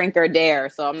not drink or dare,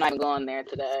 so I'm not going there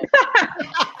today.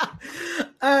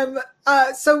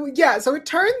 So it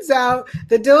turns out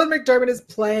that Dylan McDermott is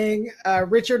playing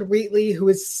Richard Wheatley, who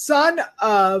is son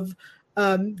of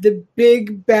the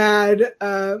big bad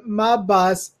mob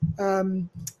boss.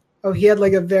 He had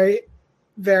a very,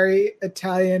 very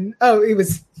Italian. Oh, he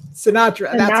was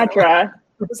Sinatra. Sinatra.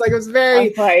 It was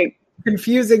very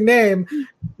confusing name,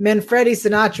 Manfredi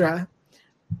Sinatra.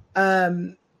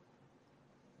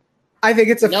 I think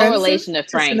it's offensive. No relation to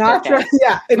Frank. Sinatra. Okay.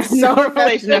 Yeah, it's so no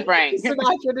relation to Frank.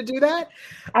 Sinatra to do that.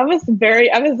 I was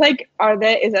like,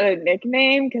 is that a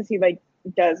nickname? Because he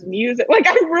does music.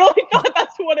 I really thought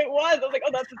that's what it was. I was like,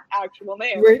 oh, that's his actual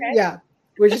name.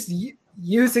 We're just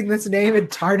using this name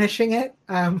and tarnishing it.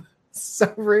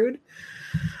 So rude.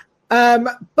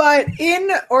 But in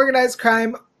organized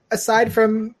crime, aside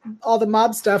from all the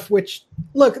mob stuff, which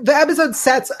look, the episode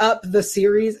sets up the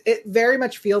series. It very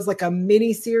much feels like a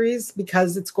mini series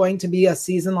because it's going to be a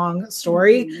season-long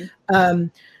story. Mm-hmm.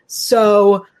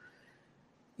 So,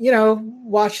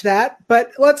 watch that.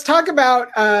 But let's talk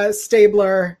about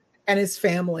Stabler and his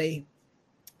family,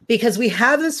 because we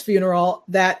have this funeral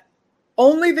that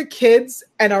only the kids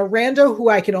and a rando who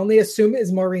I can only assume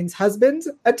is Maureen's husband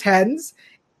attends,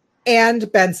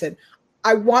 and Benson.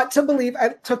 I want to believe,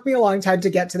 it took me a long time to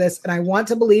get to this, and I want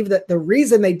to believe that the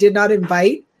reason they did not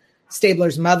invite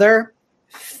Stabler's mother,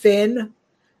 Finn,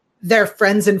 their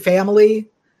friends and family,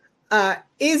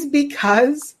 is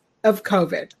because of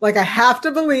COVID. I have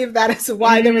to believe that is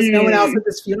why there was no one else at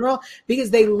this funeral,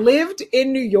 because they lived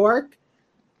in New York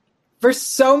for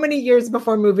so many years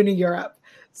before moving to Europe.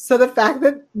 So the fact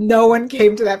that no one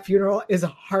came to that funeral is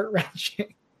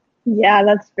heart-wrenching. Yeah,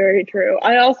 that's very true.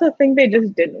 I also think they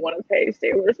just didn't want to pay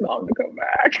Stabler's mom to come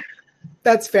back.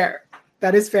 That's fair.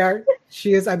 That is fair.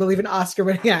 She is, I believe, an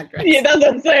Oscar-winning actress. Yeah, that's what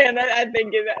I'm saying. I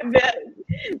think that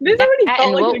This already felt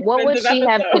and like what would she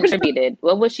have episode. contributed?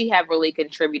 What would she have really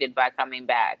contributed by coming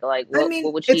back? Like,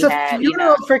 what would she it's a have?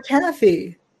 funeral for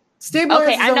Kathy. Stabler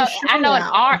Okay, has his own show I know.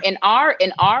 now.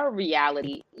 In our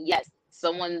reality, yes,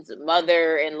 someone's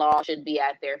mother-in-law should be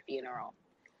at their funeral.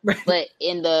 Right. But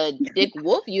in the Dick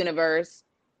Wolf universe,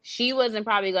 she wasn't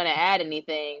probably going to add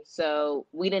anything, so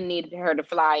we didn't need her to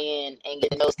fly in and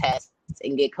get those tests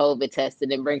and get COVID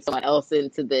tested and bring someone else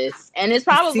into this. And it's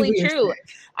probably true.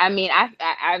 I mean,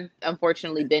 I've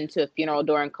unfortunately been to a funeral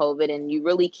during COVID, and you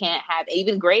really can't have,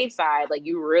 even graveside, like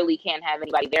you really can't have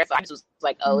anybody there. So I just was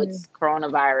like, oh, it's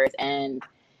coronavirus, and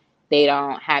they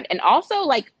don't have. And also,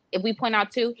 like, if we point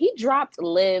out too, he dropped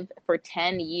Liv for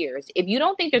 10 years. If you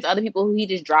don't think there's other people who he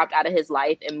just dropped out of his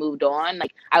life and moved on,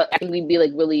 like I think we'd be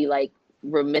like really like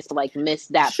remiss to like miss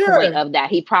that point of that.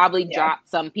 He probably dropped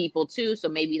some people too, so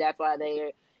maybe that's why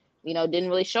they, didn't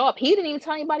really show up. He didn't even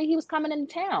tell anybody he was coming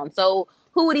into town. So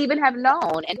who would even have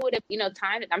known, and who would have,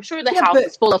 timed it? I'm sure the house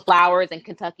is full of flowers and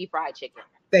Kentucky Fried Chicken.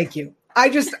 Thank you. I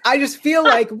just feel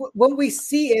like what we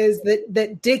see is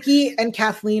that Dickie and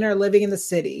Kathleen are living in the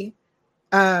city.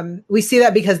 We see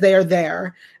that because they are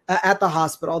there at the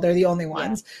hospital. They're the only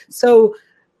ones. Yeah. So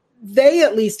they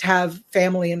at least have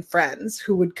family and friends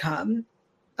who would come.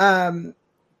 I'm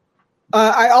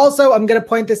going to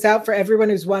point this out for everyone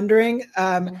who's wondering.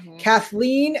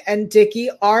 Kathleen and Dickie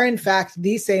are in fact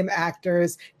the same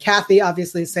actors. Kathy,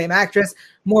 obviously the same actress.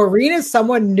 Maureen is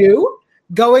someone new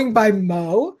going by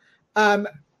Mo.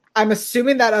 I'm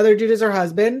assuming that other dude is her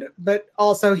husband, but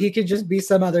also he could just be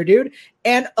some other dude.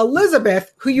 And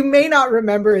Elizabeth, who you may not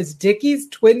remember, is Dickie's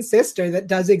twin sister that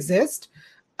does exist.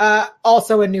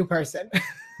 Also a new person.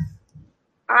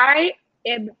 I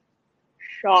am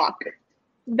shocked.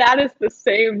 That is the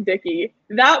same Dickie.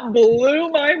 That blew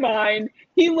my mind.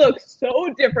 He looks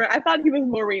so different. I thought he was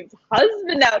Maureen's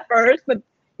husband at first, but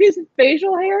his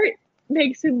facial hair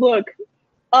makes him look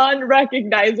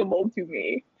unrecognizable to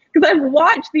me. Because I've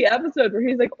watched the episode where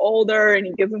he's like older and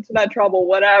he gets into that trouble,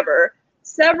 whatever,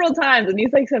 several times, and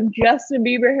he's like some Justin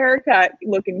Bieber haircut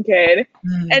looking kid.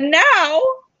 And now,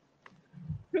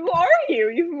 who are you?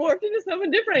 You've morphed into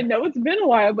someone different. I know it's been a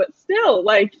while, but still,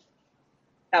 like,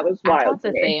 that was wild. I thought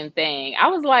the same thing. I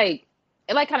was like,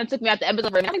 it like kind of took me out the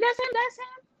episode. I'm like,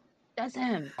 that's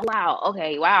him. Oh, wow.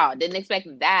 Okay, wow. Didn't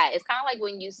expect that. It's kind of like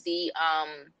when you see,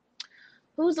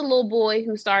 who's the little boy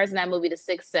who stars in that movie, The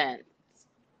Sixth Sense?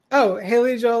 Oh,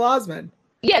 Haley Joel Osment.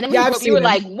 Yeah, then you were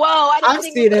like, whoa, I didn't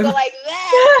think it would go like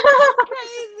that.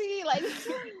 Crazy. Like,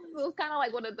 it was kind of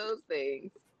like one of those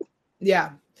things. Yeah.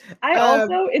 I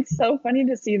also, it's so funny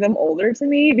to see them older to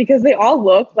me because they all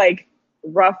look like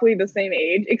roughly the same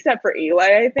age, except for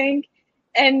Eli, I think.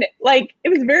 And like, it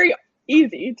was very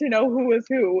easy to know who was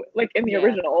who, like in the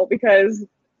original, because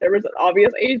there was an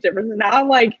obvious age difference. And now I'm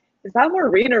like, is that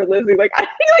Maureen or Lizzie? Like, I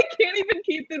can't even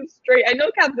keep them straight. I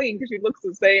know Kathleen because she looks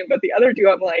the same, but the other two,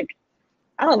 I'm like,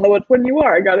 I don't know which one you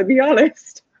are. I got to be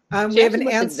honest. We have an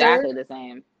answer. Exactly the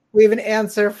same. We have an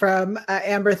answer from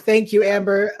Amber. Thank you,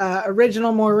 Amber.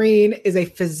 Original Maureen is a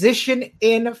physician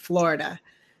in Florida.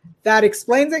 That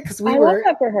explains it because we were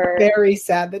very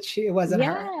sad that it wasn't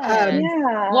her.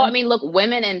 Well, I mean, look,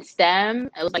 women in STEM.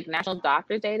 It was like National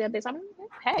Doctors Day that day. So I'm like,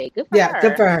 hey, good for her. Yeah,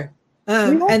 good for her.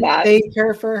 And thank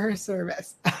her for her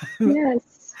service.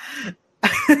 Yes.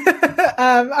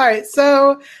 All right.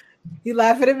 So you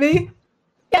laughing at me?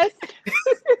 Yes.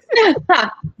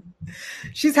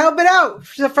 She's helping out.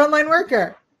 She's a frontline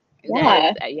worker.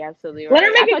 Yeah, you're absolutely right. Let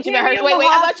her make it.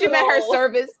 I thought you meant her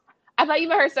service. I thought you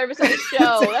meant her service on the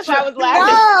show. That's why I was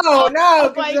laughing. No,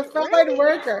 because she's a frontline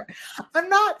worker. I'm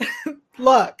not.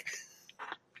 Look.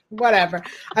 Whatever.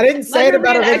 I didn't say it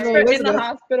about original Elizabeth. In the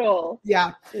hospital.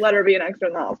 Yeah. Let her be an extra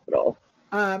in the hospital.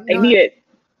 I need it.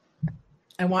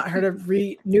 I want her to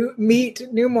meet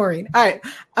new Maureen. All right.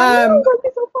 So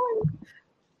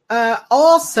fun.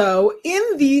 Also,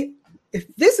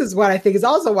 if this is what I think is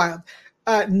also wild,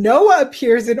 Noah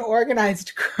appears in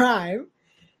Organized Crime,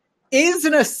 is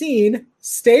in a scene.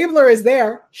 Stabler is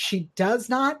there. She does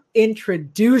not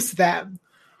introduce them.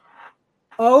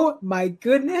 Oh my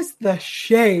goodness, the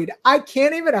shade. I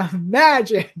can't even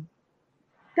imagine.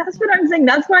 That's what I'm saying.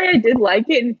 That's why I did like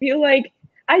it and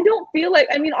I don't feel like,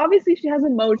 I mean, obviously she has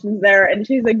emotions there and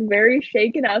she's like very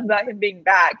shaken up about him being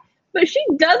back, but she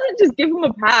doesn't just give him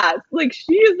a pass. Like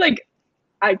she is like,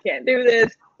 I can't do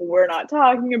this. We're not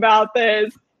talking about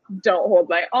this. Don't hold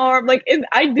my arm. Like, and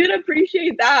I did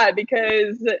appreciate that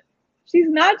because she's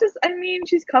not just, I mean,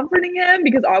 she's comforting him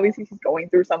because obviously she's going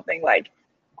through something like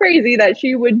crazy that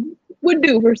she would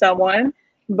do for someone.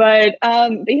 But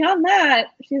beyond that,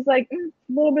 she's like a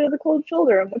little bit of the cold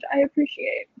shoulder, which I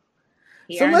appreciate.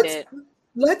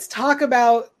 let's talk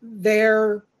about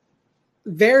their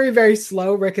very, very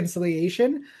slow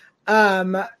reconciliation.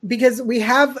 Because we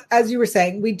have, as you were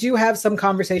saying, we do have some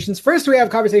conversations. First, we have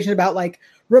a conversation about like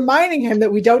reminding him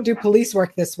that we don't do police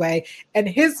work this way. And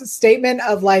his statement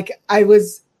of like, I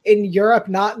was living in Europe,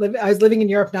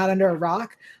 not under a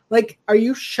rock. Like, are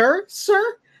you sure, sir?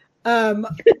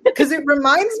 Because it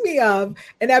reminds me of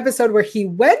an episode where he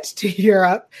went to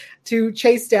Europe to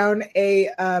chase down a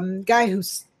guy who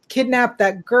kidnapped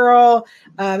that girl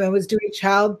and was doing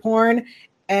child porn.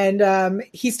 And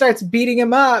he starts beating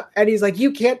him up. And he's like,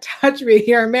 you can't touch me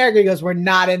here in America. He goes, we're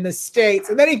not in the States.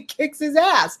 And then he kicks his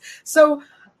ass. So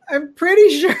I'm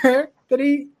pretty sure that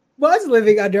he was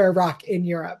living under a rock in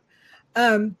Europe.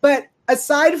 But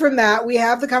aside from that, we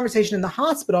have the conversation in the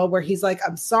hospital where he's like,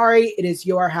 I'm sorry, it is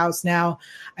your house now.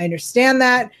 I understand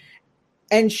that.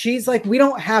 And she's like, we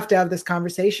don't have to have this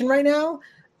conversation right now.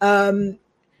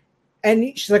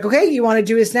 And she's like, okay, you want to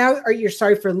do this now? Are you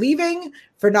sorry for leaving,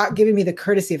 for not giving me the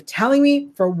courtesy of telling me,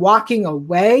 for walking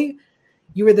away?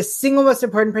 You were the single most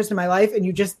important person in my life, and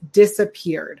you just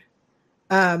disappeared.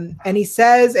 And he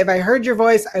says, if I heard your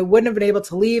voice, I wouldn't have been able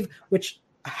to leave, which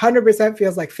 100%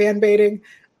 feels like fan baiting.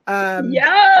 Yeah,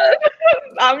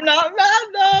 I'm not mad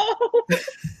though.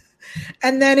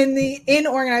 And then in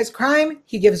Organized Crime,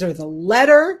 he gives her the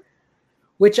letter,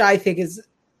 which I think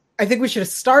we should have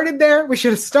started there. We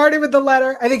should have started with the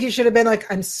letter. I think he should have been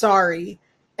like, I'm sorry,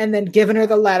 and then given her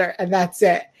the letter, and that's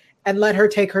it, and let her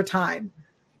take her time.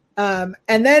 And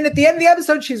then at the end of the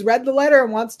episode, she's read the letter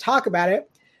and wants to talk about it.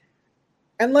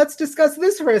 And let's discuss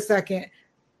this for a second.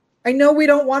 I know we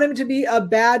don't want him to be a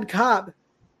bad cop,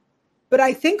 but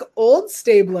I think old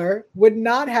Stabler would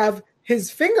not have his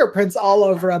fingerprints all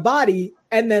over a body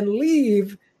and then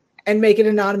leave and make an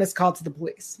anonymous call to the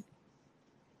police.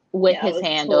 With his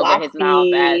hand over hhis mouth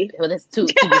to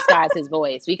disguise his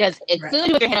voice. Because as soon as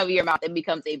you put your hand over your mouth, it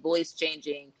becomes a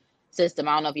voice-changing system.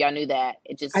 I don't know if y'all knew that.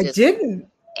 I didn't.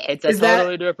 It's a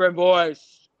totally different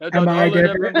voice. It's a totally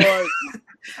different voice.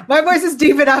 My voice is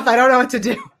deep enough. I don't know what to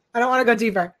do. I don't want to go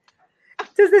deeper.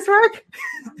 Does this work?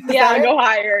 Yeah, go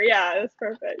higher. Yeah, that's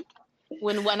perfect.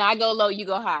 When I go low, you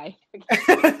go high.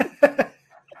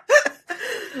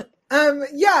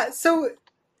 Yeah, so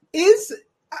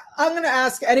I'm going to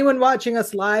ask anyone watching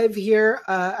us live here.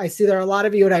 I see there are a lot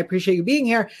of you, and I appreciate you being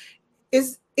here.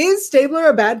 Is Stabler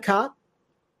a bad cop?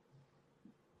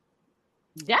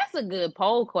 That's a good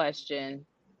poll question.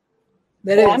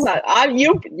 You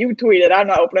tweeted. I'm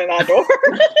not opening that door.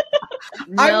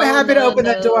 I'm happy to open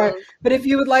that door. But if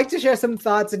you would like to share some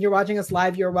thoughts and you're watching us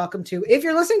live, you're welcome to. If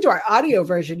you're listening to our audio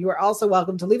version, you are also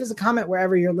welcome to leave us a comment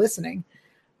wherever you're listening.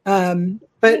 But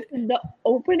the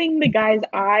opening the guy's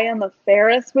eye on the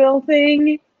Ferris wheel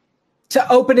thing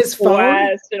to open his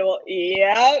phone.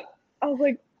 Yeah. I was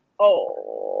like,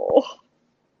 oh,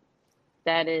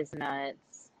 that is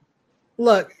nuts.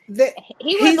 Look,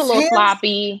 he was a little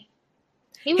sloppy.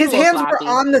 His hands were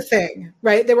on the thing,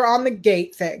 right? They were on the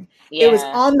gate thing. Yeah. It was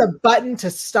on the button to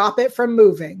stop it from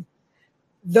moving.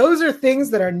 Those are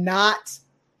things that are not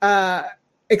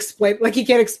explained. Like, he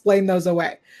can't explain those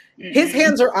away. Mm-hmm. His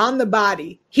hands are on the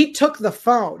body. He took the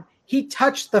phone. He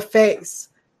touched the face.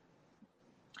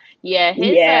 Yeah,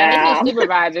 his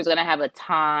supervisor is going to have a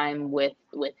time with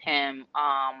him.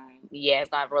 It's going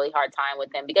to have a really hard time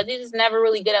with him because he's just never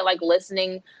really good at like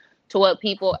listening to what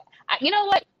people. You know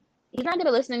what? He's not good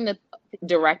at listening to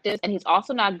directives, and he's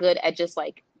also not good at just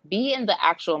like be in the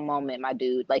actual moment, my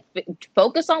dude. Like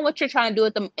focus on what you're trying to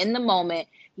do in the moment.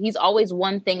 He's always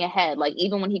one thing ahead. Like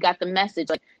even when he got the message,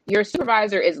 like your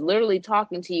supervisor is literally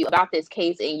talking to you about this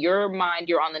case. In your mind,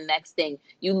 you're on the next thing.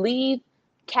 You leave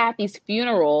Kathy's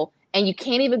funeral and you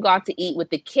can't even go out to eat with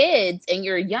the kids, and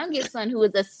your youngest son, who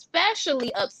is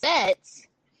especially upset,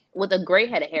 with a great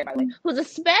head of hair, by the way, who's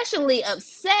especially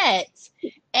upset,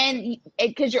 and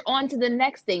because you're on to the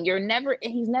next thing.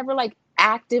 He's never like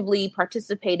actively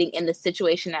participating in the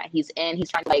situation that he's in. He's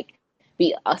trying to like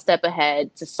be a step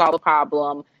ahead to solve a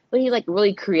problem, but he's like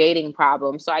really creating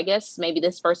problems. So I guess maybe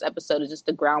this first episode is just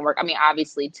the groundwork. I mean,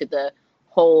 obviously to the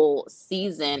whole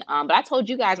season. But I told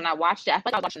you guys when I watched it, I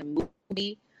felt like I was watching a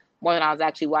movie more than I was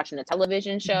actually watching a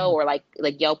television show, or like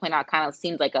Yo pointed out, kind of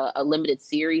seems like a limited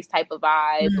series type of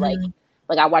vibe. Mm-hmm.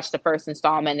 Like I watched the first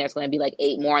installment, there's going to be like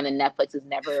 8 more, and then Netflix is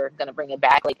never going to bring it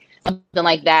back. Like something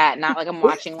like that. Not like I'm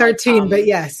watching 13, but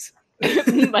yes.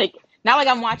 Like not like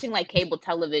I'm watching like cable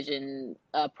television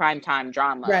primetime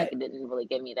drama. Right. Like, it didn't really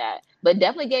give me that, but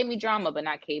definitely gave me drama, but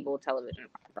not cable television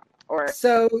drama. Or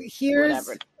so here are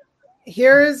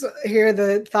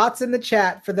the thoughts in the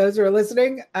chat for those who are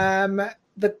listening.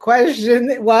 the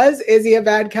question was, is he a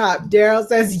bad cop? Daryl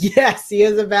says, yes, he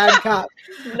is a bad cop.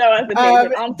 No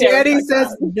hesitation. Danny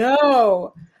says,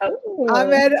 no. Oh.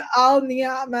 Ahmed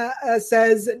Al-Niyama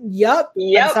says, yup.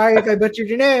 Yep. I'm sorry if I butchered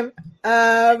your name.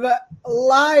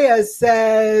 Laya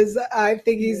says, I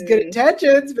think he's good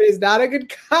intentions, but he's not a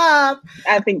good cop.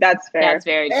 I think that's fair. That's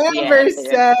very Amber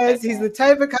says he's the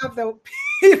type of cop that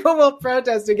people will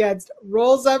protest against.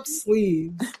 Rolls up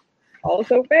sleeves.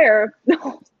 Also fair.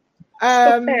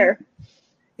 Fair.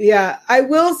 Yeah, I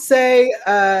will say,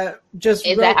 just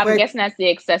is real that quick, I'm guessing that's the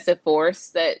excessive force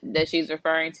that she's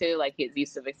referring to, like his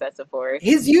use of excessive force.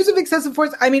 His use of excessive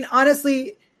force. I mean,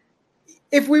 honestly,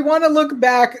 if we want to look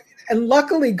back, and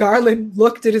luckily Garland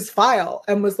looked at his file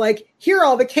and was like, here are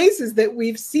all the cases that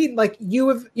we've seen, like you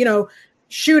have,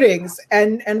 shootings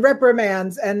and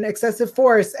reprimands and excessive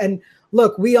force. And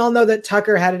look, we all know that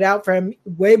Tucker had it out for him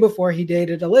way before he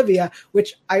dated Olivia,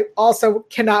 which I also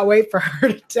cannot wait for her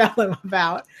to tell him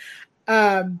about.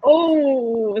 It's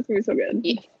going to be so good.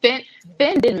 Yeah,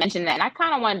 Finn did mention that. And I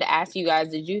kind of wanted to ask you guys,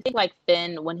 did you think like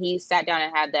Finn, when he sat down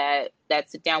and had that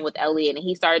sit down with Elliot and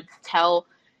he started to tell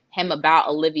him about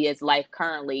Olivia's life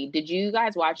currently, did you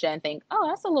guys watch that and think, oh,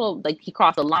 that's a little, like he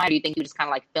crossed the line? Or do you think you just kind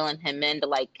of like filling him in to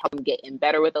like help him get in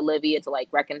better with Olivia to like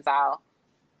reconcile?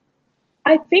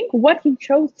 I think what he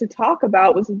chose to talk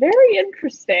about was very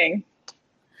interesting.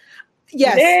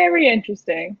 Yes. Very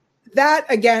interesting. That,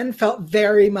 again, felt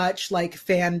very much like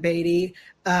fan baity,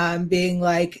 being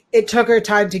like, it took her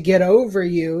time to get over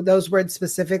you, those words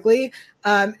specifically.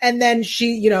 And then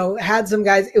she, had some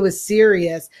guys, it was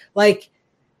serious. Like,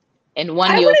 and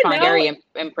one you'll find very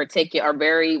in particular, or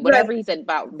very, whatever he said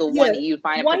about the one that you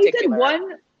find in particular.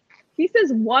 He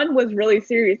says one was really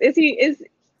serious.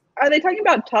 Are they talking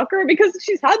about Tucker? Because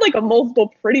she's had like a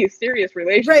multiple pretty serious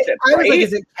relationships. Right. I was like,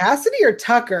 is it Cassidy or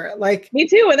Tucker? Like, me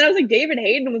too. And then I was like, David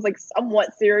Hayden was like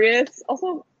somewhat serious.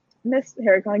 Also missed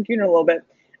Harry Conn Jr. a little bit,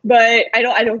 but I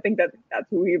don't think that's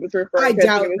who he was referring to. I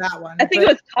doubt that one. I think it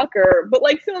was Tucker, but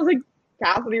like still, like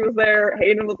Cassidy was there,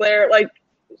 Hayden was there. Like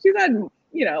she's had a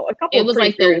couple. It was of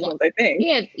like the ones, I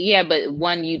think. Yeah, but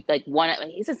one he said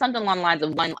something along the lines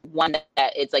of one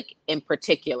that it's like in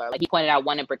particular. Like he pointed out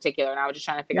one in particular, and I was just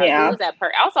trying to figure out who was that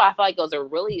person. Also, I feel like it was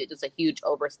just a huge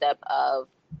overstep of.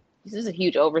 This is a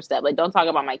huge overstep. Like, don't talk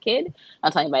about my kid.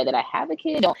 Don't tell anybody that I have a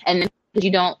kid.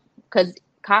 Because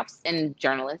cops and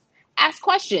journalists ask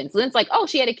questions. And it's like, oh,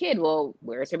 she had a kid. Well,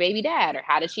 where's her baby dad? Or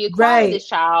how did she acquire this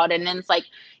child? And then it's like,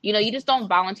 you just don't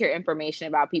volunteer information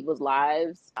about people's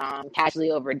lives casually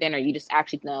over dinner. You just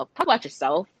actually talk about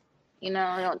yourself. You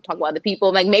don't talk about other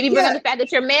people. Like maybe bring up the fact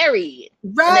that you're married.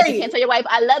 Right. And that you can't tell your wife,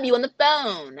 I love you on the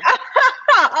phone.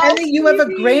 And then you have a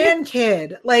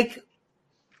grandkid. Like,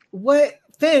 what?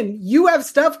 Finn, you have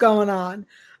stuff going on.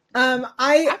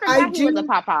 I do. He was a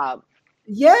pop-up.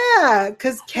 Yeah,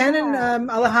 because Ken and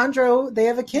Alejandro, they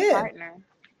have a kid. Partner.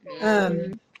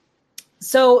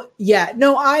 So yeah,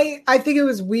 no, I think it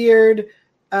was weird.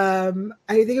 I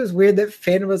think it was weird that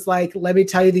Finn was like, let me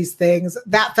tell you these things.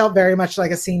 That felt very much like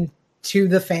a scene to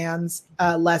the fans,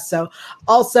 less so.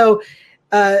 Also,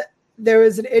 there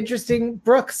was an interesting,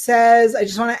 Brooke says, I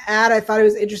just want to add, I thought it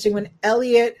was interesting when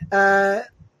Elliot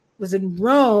was in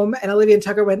Rome and Olivia and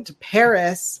Tucker went to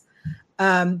Paris.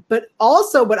 But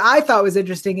also what I thought was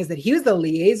interesting is that he was the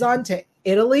liaison to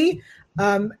Italy.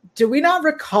 Do we not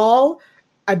recall?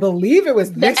 I believe it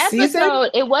was this season.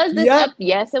 It was this.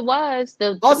 Yes, it was.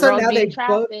 Also, now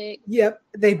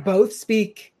they both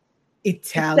speak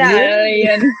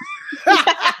Italian.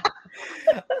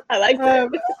 I like that.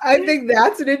 I think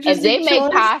that's an interesting If they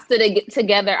make pasta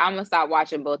together, I'm going to stop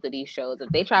watching both of these shows. If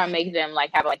they try to make them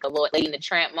like have like a little Lady in the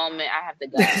Tramp moment, I have to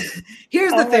go.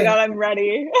 Here's the thing. Oh my God, I'm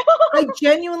ready. I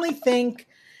genuinely think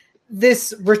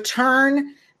this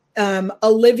return,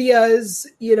 Olivia's,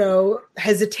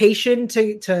 hesitation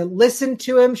to listen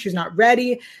to him. She's not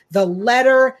ready. The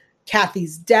letter,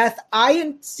 Kathy's death.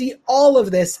 I see all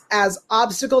of this as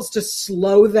obstacles to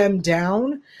slow them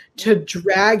down, to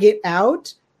drag it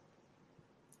out,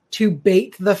 to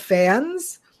bait the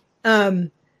fans. Yes.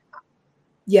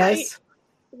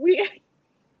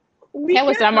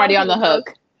 I'm already on the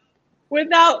hook.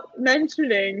 Without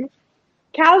mentioning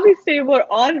Kelsey Stabler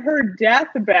on her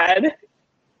deathbed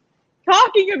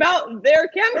talking about their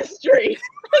chemistry.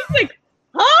 It's like,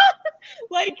 huh?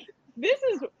 Like, this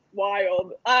is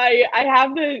wild. I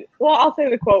have I'll say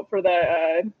the quote for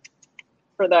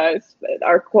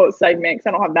our quote segment because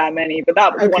I don't have that many, but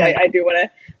that was one I do want to.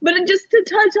 But just to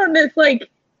touch on this, like,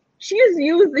 she is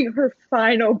using her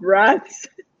final breaths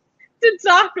to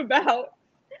talk about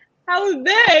how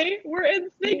they were in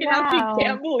sync and how she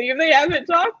can't believe they haven't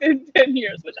talked in 10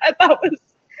 years, which I thought was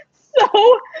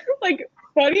so like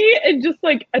funny and just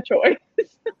like a choice.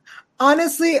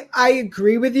 Honestly, I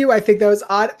agree with you. I think that was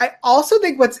odd. I also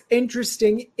think what's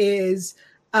interesting is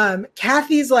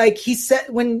Kathy's like, he said,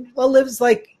 when Liv's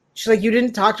like, she's like, you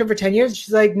didn't talk to him for 10 years.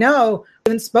 She's like, no, I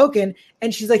haven't spoken.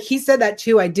 And she's like, he said that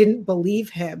too. I didn't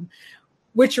believe him,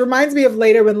 which reminds me of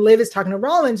later when Liv is talking to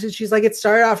Rollins and she's like, it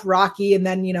started off rocky and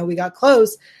then, we got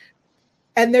close.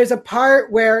 And there's a part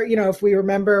where, if we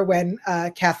remember when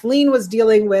Kathleen was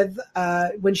dealing with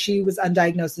when she was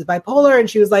undiagnosed as bipolar, and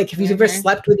she was like, "Have you ever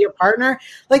slept with your partner?"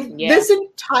 Like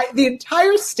the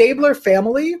entire Stabler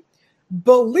family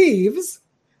believes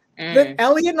that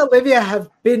Ellie and Olivia have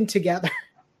been together.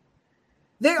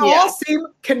 They all seem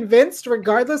convinced,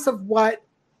 regardless of what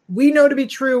we know to be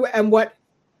true and what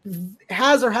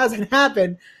has or hasn't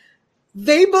happened.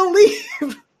 They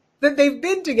believe that they've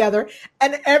been together,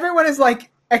 and everyone is like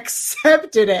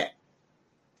accepted it.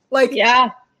 Like,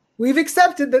 we've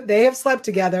accepted that they have slept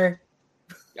together.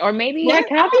 Or maybe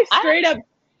Kathy straight up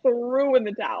threw in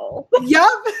the towel.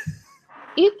 Yup.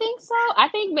 You think so? I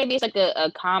think maybe it's like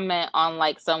a comment on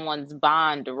like someone's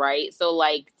bond, right? So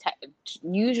like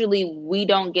usually we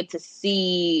don't get to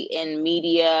see in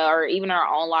media or even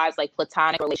our own lives like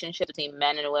platonic relationships between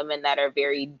men and women that are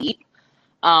very deep.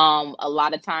 A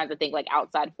lot of times I think like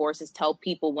outside forces tell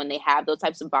people when they have those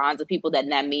types of bonds with people that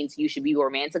means you should be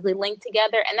romantically linked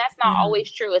together. And that's not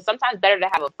always true. It's sometimes better to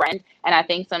have a friend. And I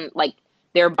think some like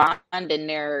their bond and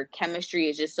their chemistry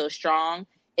is just so strong.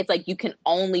 It's like you can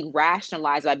only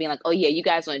rationalize by being like, oh yeah, you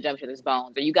guys want to jump each other's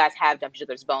bones, or you guys have jumped each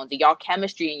other's bones, or y'all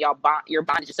chemistry and your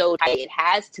bond is just so tight. It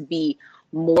has to be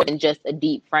more than just a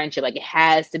deep friendship. Like it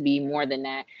has to be more than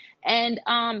that. And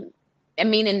I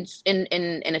mean,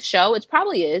 in a show, it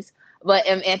probably is, but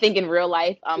I think in real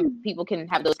life, people can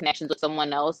have those connections with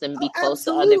someone else and be close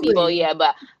to other people. Yeah,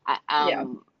 but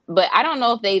but I don't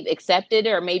know if they've accepted it,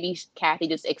 or maybe Kathy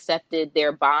just accepted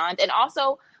their bond. And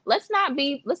also, let's not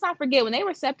forget when they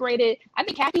were separated. I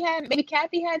think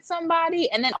Kathy had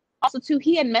somebody, and then also too,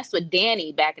 he had messed with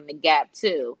Danny back in the Gap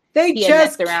too. They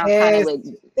just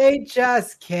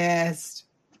kissed.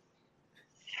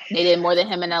 They did more than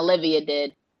him and Olivia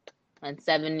did. In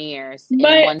 7 years.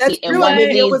 But that's true.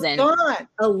 Olivia was gone.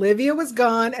 Olivia was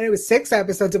gone, and it was 6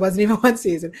 episodes. It wasn't even 1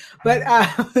 season. But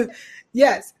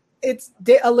yes,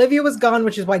 Olivia was gone,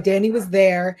 which is why Danny was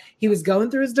there. He was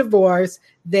going through his divorce.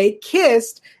 They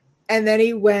kissed, and then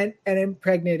he went and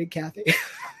impregnated Kathy.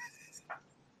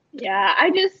 Yeah, I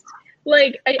just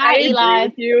like I agree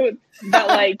with you that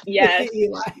like yes,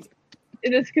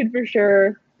 this could for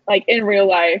sure like in real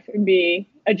life be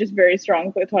a just very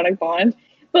strong platonic bond.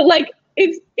 But like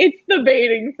it's the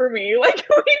baiting for me. Like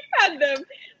we've had them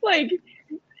like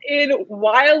in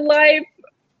Wildlife.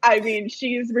 I mean,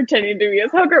 she's pretending to be a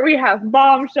hooker. We have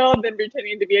Bombshell, then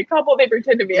pretending to be a couple. They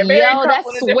pretend to be a married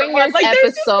couple. That Swingers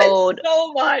episode.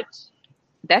 So much.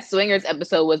 That Swingers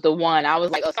episode was the one. I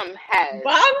was like, oh, something has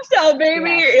Bombshell,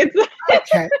 baby. Yeah. It's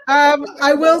okay.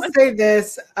 I will say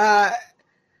this.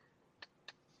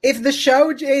 If the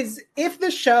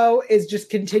show is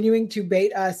just continuing to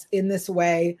bait us in this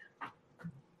way,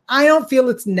 I don't feel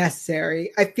it's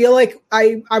necessary. I feel like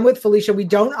I'm with Felicia. We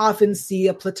don't often see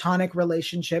a platonic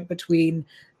relationship between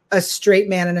a straight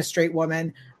man and a straight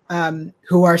woman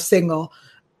who are single.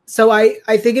 So I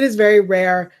think it is very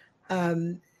rare.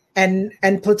 And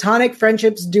platonic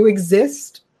friendships do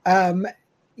exist.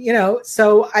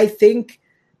 So I think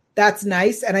that's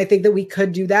nice. And I think that we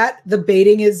could do that. The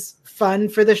baiting is fun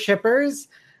for the shippers.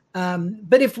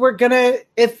 But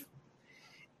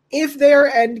if they're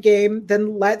end game,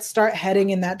 then let's start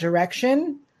heading in that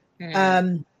direction.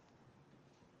 I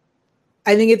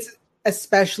think it's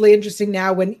especially interesting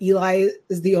now when Eli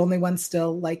is the only one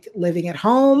still like living at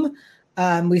home.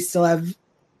 We still have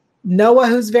Noah,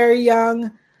 who's very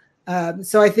young.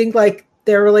 So I think like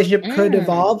their relationship could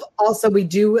evolve. Also, we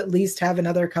do at least have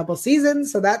another couple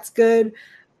seasons, so that's good.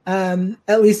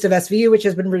 At least of SVU, which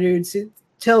has been renewed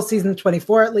till season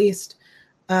 24 at least.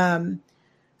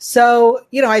 So,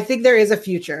 I think there is a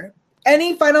future.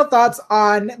 Any final thoughts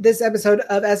on this episode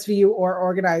of SVU or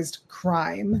Organized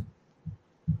Crime?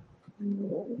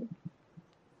 Not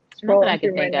that I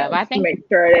can think of. I think make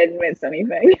sure I didn't miss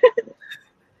anything.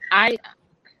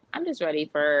 I'm just ready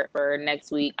for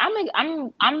next week.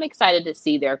 I'm excited to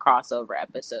see their crossover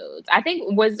episodes. I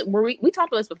think we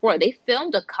talked about this before. They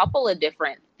filmed a couple of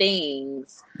different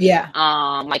things. Yeah.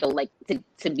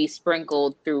 To be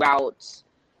sprinkled throughout.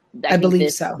 I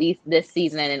believe so. This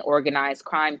season and in Organized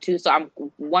Crime too. So I'm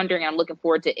wondering. I'm looking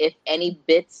forward to if any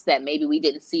bits that maybe we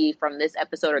didn't see from this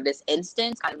episode or this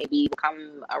instance kind of maybe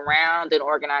come around in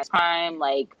Organized Crime,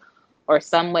 like or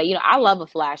some way. I love a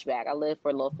flashback. I live for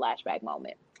a little flashback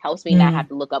moment. Helps me not have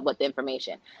to look up what the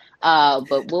information.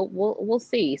 But we'll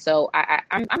see. So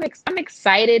I'm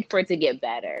excited for it to get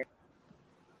better.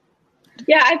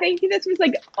 Yeah, I think this was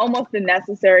like almost a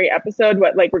necessary episode,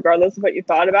 regardless of what you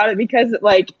thought about it, because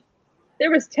there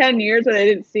was 10 years where they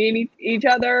didn't see each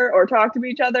other or talk to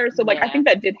each other. So I think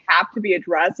that did have to be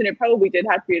addressed, and it probably did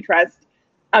have to be addressed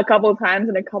a couple of times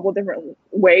in a couple of different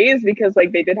ways, because they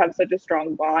did have such a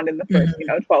strong bond in the first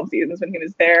 12 seasons when he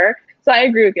was there. So I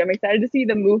agree with you. I'm excited to see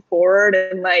them move forward,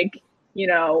 and the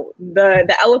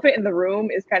elephant in the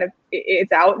room is kind of,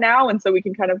 it's out now, and so we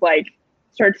can kind of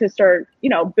start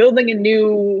building a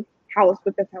new house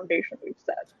with the foundation we've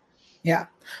set. Yeah.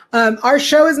 Our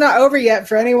show is not over yet.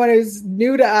 For anyone who's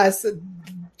new to us,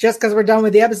 just because we're done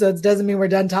with the episodes doesn't mean we're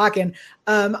done talking.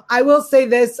 I will say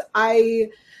this. I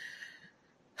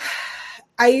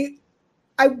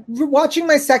watching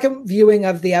my second viewing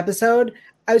of the episode,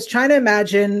 I was trying to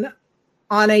imagine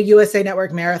on a USA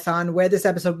Network marathon where this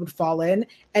episode would fall in,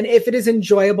 and if it is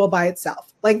enjoyable by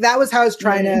itself. That was how I was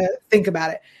trying to think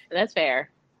about it. That's fair.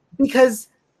 Because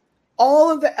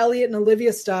all of the Elliot and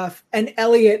Olivia stuff and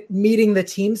Elliot meeting the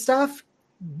team stuff,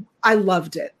 I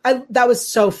loved it. That was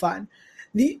so fun.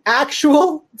 The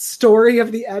actual story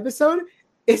of the episode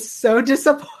is so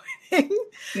disappointing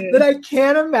that I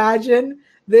can't imagine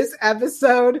this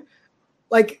episode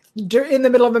in the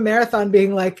middle of a marathon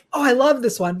being like, oh, I love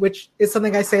this one, which is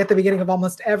something I say at the beginning of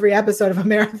almost every episode of a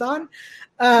marathon.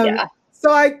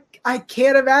 So I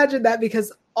can't imagine that,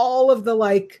 because all of the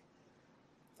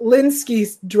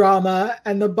Linsky drama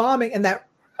and the bombing and that,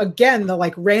 again,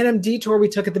 the random detour we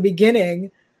took at the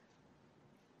beginning,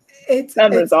 it's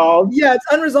unresolved. It's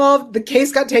unresolved. The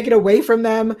case got taken away from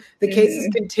them. The case is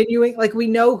continuing. We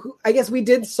know who, I guess we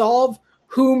did solve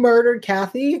who murdered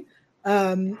Kathy.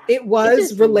 It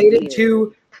was related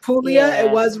to Puglia. Yeah.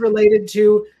 It was related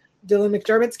to Dylan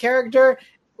McDermott's character,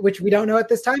 which we don't know at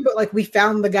this time, but we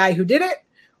found the guy who did it.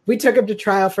 We took him to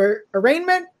trial for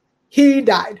arraignment. He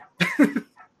died.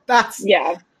 That's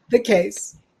the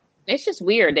case. It's just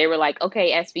weird. They were like,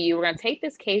 okay, SVU, we're going to take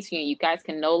this case here. You guys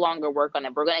can no longer work on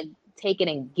it. We're going to take it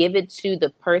and give it to the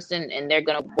person, and they're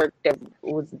going to work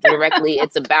directly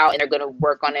it's about, and they're going to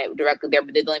work on it directly. They're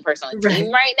the only person on the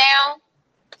team right now.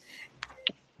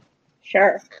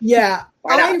 Sure. Yeah.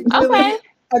 I really,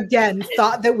 again,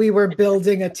 thought that we were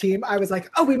building a team. I was like,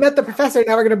 oh, we met the professor.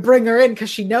 Now we're going to bring her in because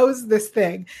she knows this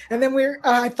thing. And then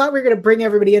I thought we were going to bring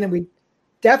everybody in, and we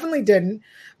definitely didn't.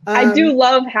 I do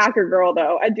love Hacker Girl,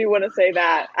 though. I do want to say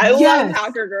that. I love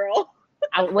Hacker Girl.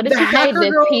 What did you say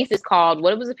this piece is called?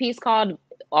 What was the piece called?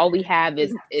 All we have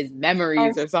is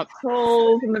memories or something.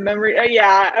 Souls in the memory.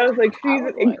 Yeah, I was like, she's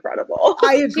incredible.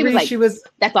 I agree. She was.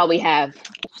 That's all we have.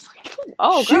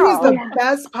 Oh, she was the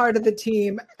best part of the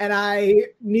team, and I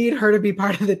need her to be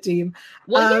part of the team.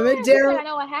 Well, Daryl, I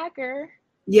know a hacker.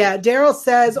 Yeah, Daryl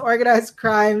says organized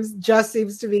crimes just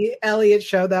seems to be Elliot's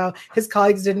show, though. His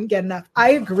colleagues didn't get enough.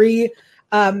 I agree.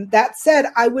 That said,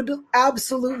 I would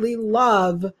absolutely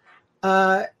love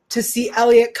to see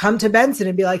Elliot come to Benson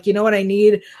and be like, you know what, I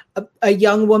need a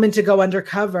young woman to go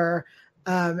undercover,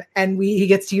 and he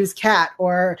gets to use Kat,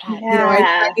 or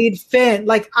I need Finn.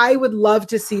 I would love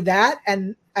to see that,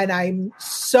 and I'm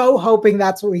so hoping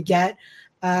that's what we get.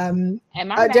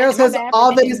 Daryl says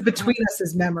all that is between us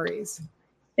is memories.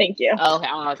 Thank you.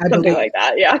 Oh, something like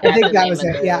that. Yeah, I think that was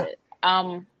it. Yeah.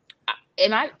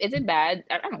 Is it bad?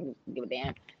 I don't give a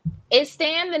damn. Is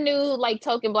Stan the new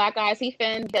token black eye? Is he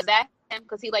Finn? Does that him?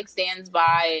 Because he stands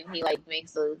by and he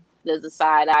does a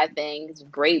side eye thing. It's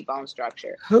great bone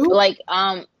structure. Who?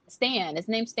 Stan. His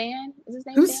name's Stan. Is his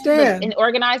name Who's Stan? In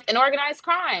organized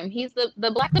crime. He's the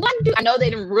black dude. I know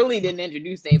they didn't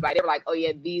introduce anybody. They were like, oh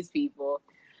yeah, these people.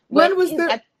 When was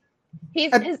there?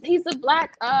 He's the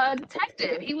black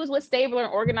detective. He was with Stabler in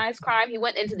organized crime. He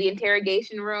went into the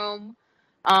interrogation room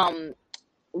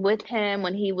with him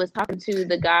when he was talking to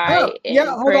the guy.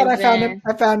 Hold on.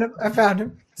 I found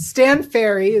him. Stan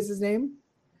Ferry is his name.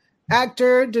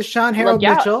 Actor Deshaun Harold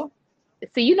Mitchell.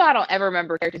 So I don't ever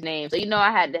remember character's name. So he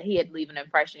had to leave an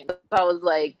impression. So I was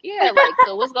like,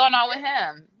 so what's going on with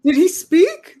him? Did he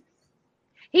speak?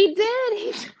 He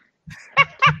did.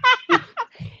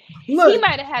 Look, he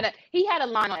might have had a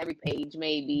line on every page,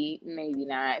 maybe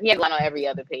not. He had a line on every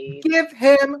other page. Give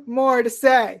him more to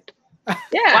say. Yeah,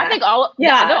 well, I think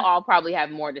they'll all probably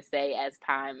have more to say as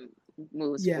time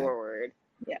moves forward.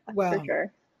 Yeah, for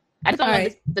sure. I just don't want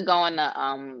this to go in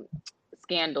the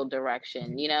Scandal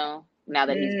direction, now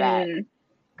that he's back.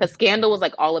 Because Scandal was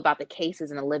all about the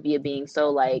cases and Olivia being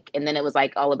so and then it was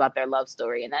all about their love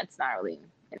story, and that's not really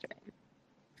interesting.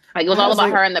 It was all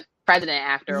about her and the president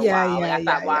after a Yeah, while. yeah, Like, I stopped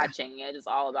yeah, yeah. watching. It's just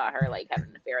all about her like having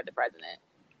an affair with the president.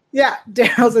 Yeah,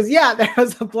 Daryl says, yeah, there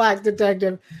was a black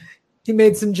detective. He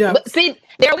made some jokes. But see,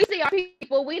 there we see our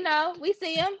people. We know. We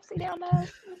see them. See, they don't know.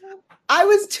 I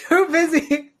was too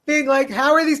busy being like,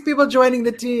 how are these people joining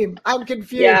the team? I'm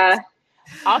confused. Yeah.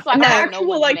 Also, I And the don't know actual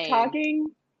one's like name.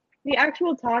 talking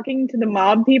to the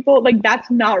mob people, like that's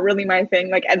not really my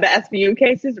thing. Like the SVU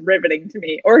case is riveting to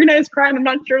me. Organized crime, I'm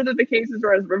not sure that the cases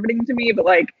are as riveting to me, but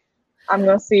like I'm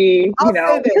gonna see, I'll say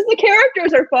this. because the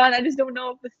characters are fun. I just don't know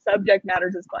if the subject matter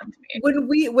is as fun to me.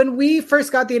 When we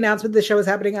first got the announcement the show was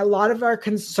happening, a lot of our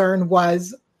concern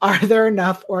was, are there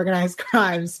enough organized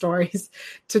crime stories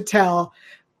to tell?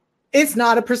 It's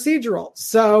not a procedural.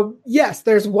 So yes,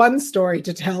 there's one story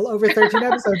to tell over 13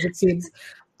 episodes, it seems.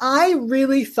 I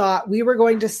really thought we were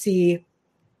going to see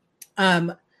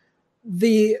the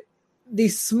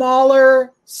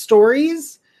smaller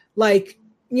stories, like,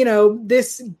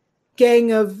 this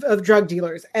gang of drug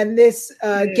dealers and this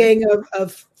gang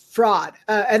of fraud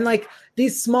and like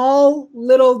these small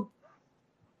little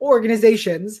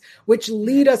organizations which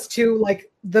lead us to like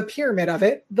the pyramid of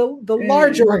it, the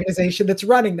larger organization that's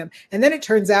running them. And then it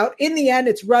turns out in the end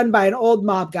it's run by an old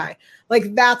mob guy.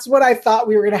 Like that's what I thought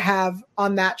we were going to have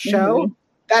on that show.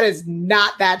 That is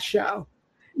not that show.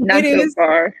 Not so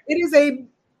far. It is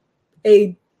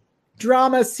a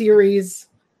drama series,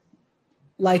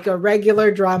 like a regular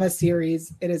drama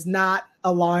series. It is not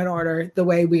a Law and Order the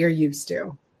way we are used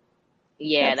to.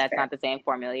 Yeah, that's not the same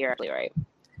formula. You're actually right.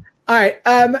 All right.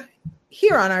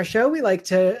 Here on our show, we like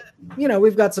to,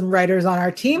 we've got some writers on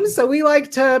our team, so we like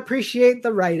to appreciate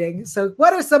the writing. So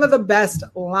what are some of the best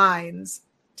lines?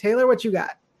 Taylor, what you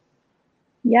got?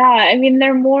 Yeah, I mean,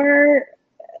 they're more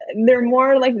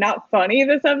like not funny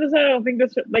this episode. I don't think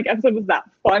this like episode was that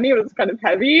funny. It was kind of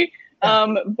heavy.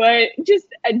 But just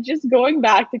going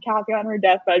back to Kathy on her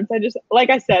deathbed, I just, like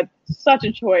I said, such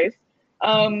a choice.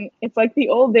 It's like the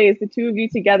old days, the two of you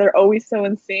together, always so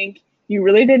in sync. You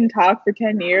really didn't talk for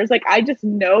 10 years. Like, I just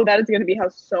know that is going to be how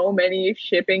so many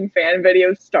shipping fan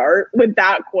videos start, with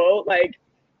that quote, like,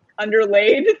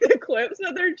 underlaid the clips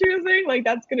that they're choosing. Like,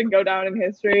 that's going to go down in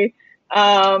history.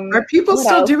 Are people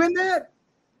still doing that?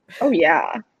 Oh,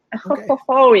 yeah. Okay.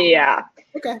 Oh, yeah.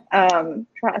 Okay.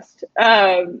 Trust.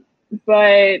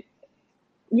 But,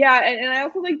 yeah, and I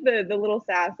also like the little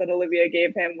sass that Olivia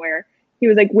gave him, where he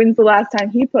was like, when's the last time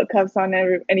he put cuffs on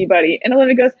anybody? And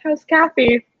Olivia goes, how's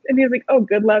Kathy? And he was like, oh,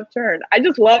 good left turn. I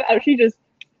just love how she just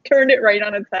turned it right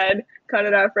on its head, cut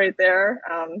it off right there.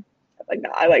 I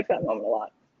like that moment a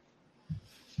lot.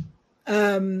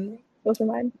 What's your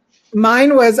mine?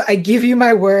 Mine was, I give you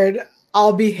my word,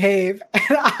 I'll behave.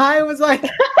 And I was like,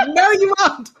 no, you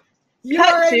won't. You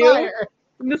are a liar.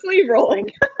 The sleeve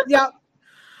rolling. Yeah.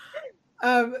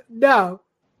 No.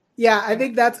 Yeah, I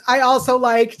think I also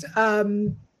liked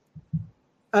when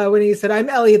he said, I'm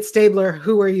Elliot Stabler,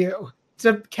 who are you?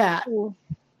 To Kat.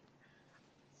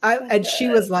 And she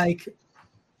was like,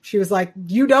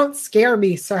 you don't scare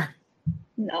me, sir.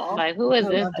 No. Like, who is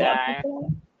this guy?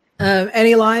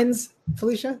 Any lines,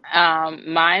 Felicia?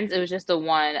 Mine's, it was just the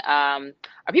one.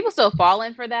 Are people still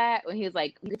falling for that? When he was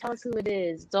like, you tell us who it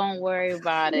is. Don't worry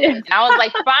about it. And I was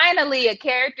like, finally, a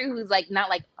character who's like, not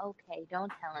like, okay,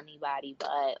 don't tell anybody,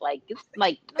 but like, it's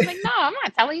like, I was like, no, I'm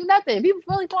not telling you nothing. People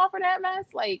really fall for that mess.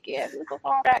 Like, yeah, people still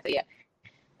fall for that. So yeah,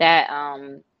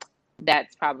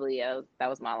 that's probably that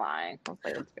was my line. I was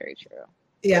like, that's very true.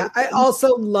 Yeah, I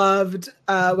also loved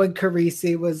when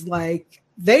Carisi was like,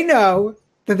 they know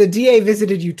that the DA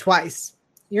visited you twice.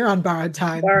 You're on borrowed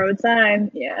time. Borrowed time,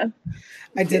 yeah.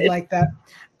 I did like that.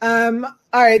 All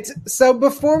right, so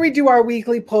before we do our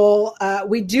weekly poll,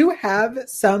 we do have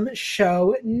some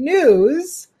show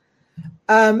news.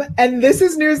 And this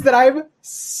is news that I'm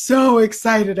so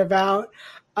excited about.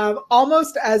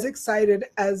 Almost as excited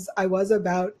as I was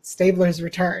about Stabler's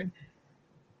return.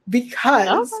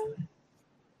 Because...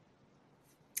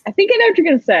 I think I know what you're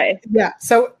going to say. Yeah,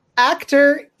 so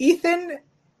actor Ethan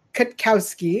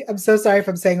Kutowski, I'm so sorry if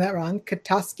I'm saying that wrong.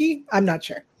 Kutowski? I'm not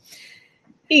sure.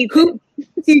 Ethan.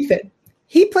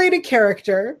 He played a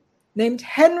character named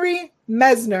Henry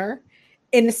Messner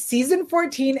in season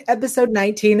 14, episode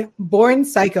 19, Born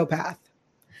Psychopath.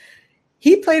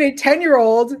 He played a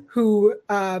 10-year-old who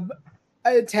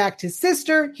attacked his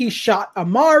sister. He shot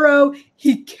Amaro.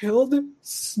 He killed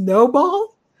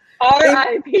Snowball.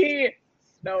 R.I.P.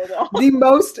 Snowball. The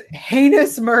most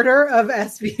heinous murder of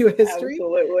SVU history.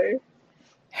 Absolutely.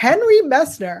 Henry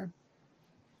Messner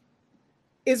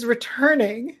is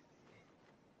returning.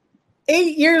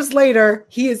 8 years later,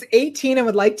 he is 18 and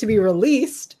would like to be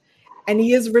released. And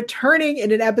he is returning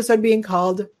in an episode being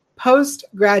called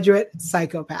Postgraduate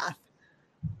Psychopath.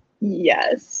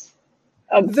 Yes.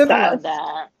 Obsessed. I love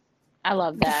that. I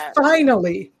love that.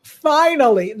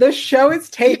 Finally, the show is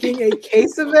taking a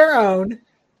case of their own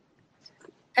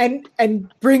and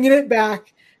bringing it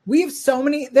back. There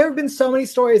have been so many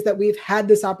stories that we've had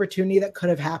this opportunity that could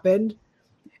have happened.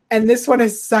 And this one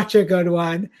is such a good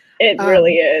one. It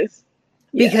really is.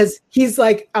 Because he's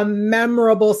like a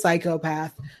memorable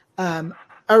psychopath.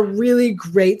 A really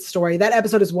great story. That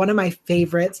episode is one of my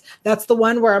favorites. That's the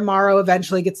one where Amaro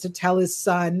eventually gets to tell his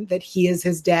son that he is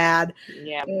his dad.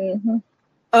 Yeah. Mm-hmm.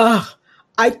 Ugh,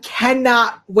 I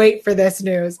cannot wait for this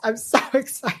news. I'm so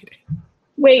excited.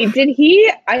 Wait,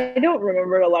 I don't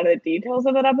remember a lot of the details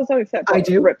of that episode except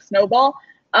for Rip Snowball.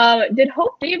 Did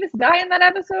Hope Davis die in that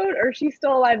episode, or is she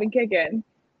still alive and kicking?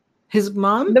 His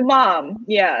mom? The mom,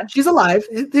 yeah. She's alive.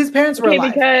 His parents were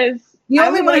alive. Because the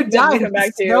only one who died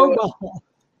was Snowball.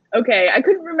 Okay, I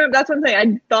couldn't remember. That's what I'm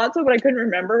saying. I thought so, but I couldn't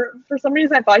remember. For some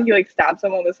reason, I thought he like stabbed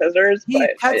someone with scissors, but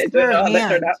I didn't know how that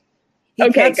turned out.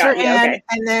 He cuts her hand,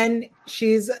 and then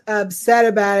she's upset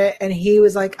about it, and he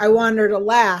was like, I want her to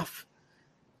laugh.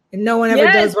 And no one ever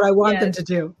does what I want them to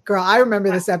do. Girl, I remember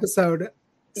this episode.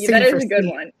 Yeah, that is a good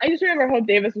one. I just remember Hope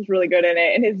Davis was really good in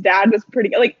it, and his dad was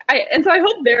pretty and so I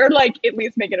hope they're like at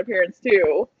least make an appearance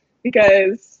too,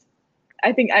 because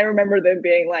I think I remember them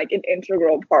being like an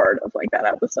integral part of like that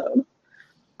episode.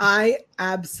 I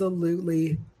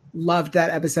absolutely loved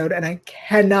that episode, and I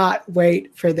cannot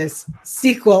wait for this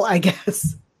sequel, I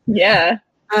guess. Yeah.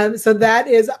 So that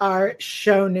is our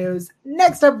show news.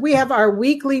 Next up, we have our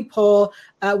weekly poll.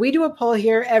 We do a poll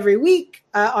here every week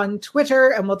on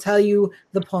Twitter, and we'll tell you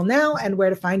the poll now and where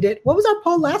to find it. What was our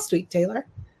poll last week, Taylor?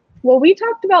 Well, we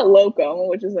talked about Locum,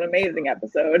 which is an amazing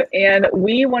episode, and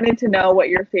we wanted to know what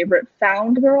your favorite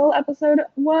Found Girl episode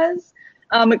was.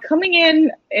 Coming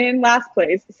in last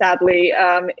place, sadly,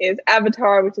 is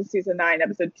Avatar, which is season 9,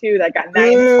 episode 2. That got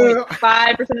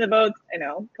 9.5% of the votes. I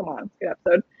know, come on, good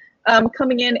episode.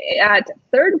 Coming in at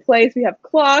third place, we have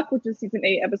Clock, which is season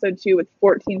 8, episode 2, with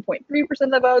 14.3%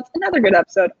 of the votes. Another good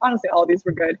episode. Honestly, all of these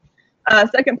were good.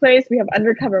 Second place, we have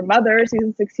Undercover Mother,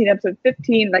 season 16, episode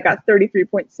 15. That got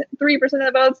 33.3% of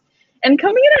the votes. And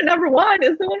coming in at number 1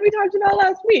 is the one we talked about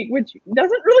last week, which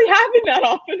doesn't really happen that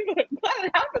often, but I'm glad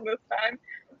it happened this time.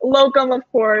 Locum, of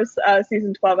course,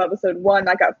 season 12, episode 1.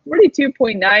 That got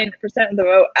 42.9% of the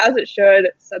vote, as it should.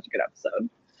 Such a good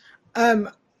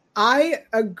episode. I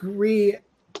agree.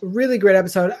 Really great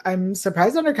episode. I'm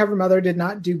surprised Undercover Mother did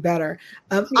not do better.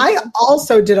 I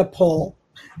also did a poll.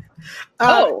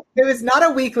 It was not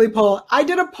a weekly poll. I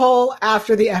did a poll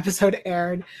after the episode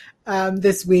aired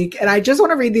this week, and I just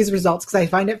want to read these results because I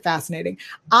find it fascinating.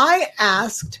 I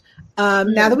asked, now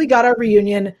that we got our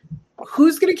reunion,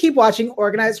 who's going to keep watching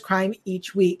Organized Crime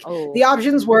each week? The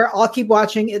options were, I'll keep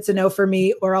watching, it's a no for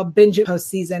me, or I'll binge it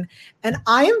post-season. And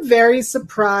I am very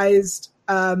surprised,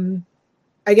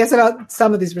 I guess, about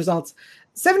some of these results.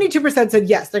 72% said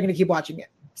yes, they're going to keep watching it.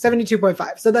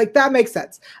 72.5. So like that makes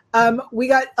sense. We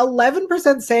got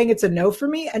 11% saying it's a no for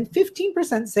me, and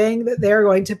 15% saying that they're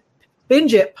going to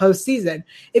binge it post-season.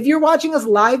 If you're watching us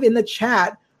live in the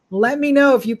chat, let me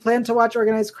know if you plan to watch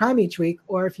Organized Crime each week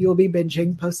or if you will be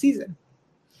binging post-season.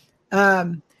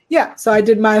 So I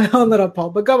did my own little poll,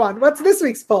 but go on. What's this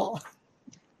week's poll?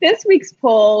 This week's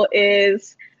poll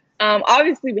is,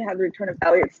 obviously we have the return of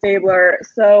Elliot Stabler.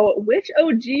 So which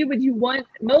OG would you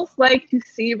most like to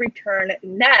see return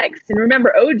next? And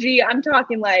remember, OG, I'm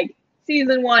talking like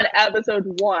season 1,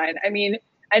 episode 1. I mean,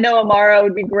 I know Amaro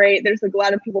would be great. There's a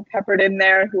lot of people peppered in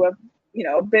there who have,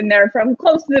 been there from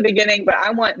close to the beginning, but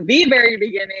I want the very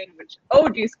beginning, which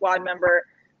OG squad member.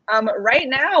 Right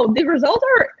now, the results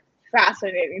are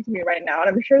fascinating to me right now, and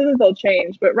I'm sure that they'll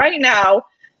change. But right now,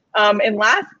 in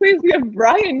last place, we have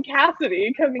Brian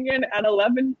Cassidy coming in at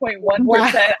 11.1%.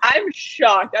 Wow. I'm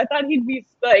shocked. I thought he'd be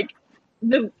like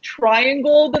the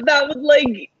triangle that would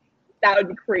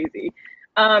be crazy.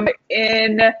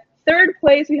 In third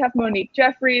place, we have Monique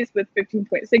Jeffries with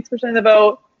 15.6% of the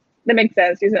vote. That makes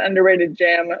sense. She's an underrated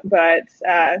gem, but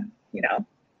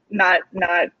not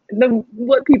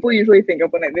what people usually think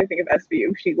of when they think of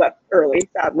SVU. She left early,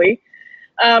 sadly.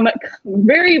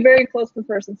 Very, very close for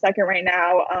first and second right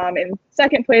now. In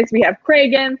second place, we have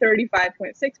Cragen,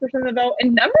 35.6% of the vote.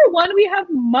 And number 1, we have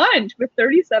Munch with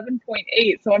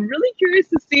 37.8%. So I'm really curious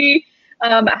to see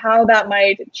how that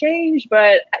might change.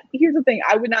 But here's the thing.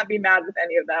 I would not be mad with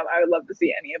any of them. I would love to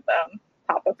see any of them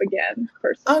pop up again,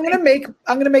 personally. I'm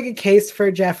gonna make a case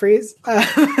for Jeffries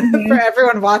for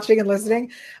everyone watching and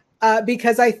listening,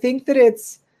 because I think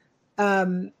that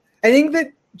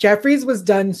Jeffries was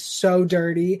done so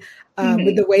dirty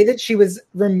with the way that she was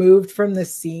removed from the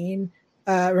scene,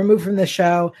 removed from the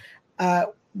show.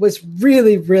 was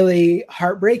really, really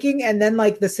heartbreaking. And then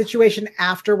like the situation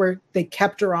after where they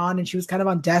kept her on and she was kind of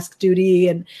on desk duty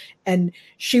and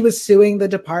she was suing the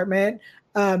department.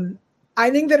 I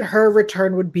think that her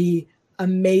return would be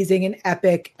amazing and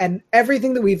epic, and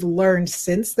everything that we've learned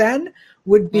since then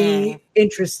would be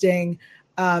interesting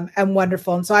and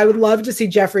wonderful. And so I would love to see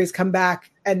Jeffries come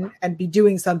back and be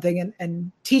doing something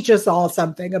and teach us all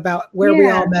something about where we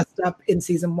all messed up in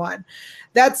season 1.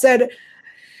 That said,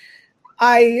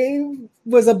 I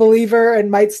was a believer and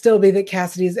might still be that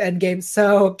Cassidy's endgame.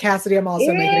 So Cassidy, I'm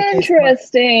also making a case.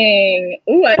 Interesting.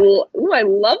 Ooh, I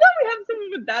love that we have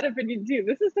someone with that opinion too.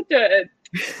 This is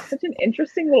such an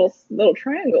interesting little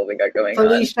triangle we got going on.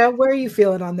 Alicia, where are you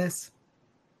feeling on this?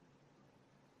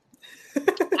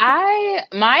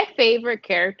 My favorite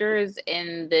characters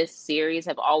in this series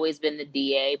have always been the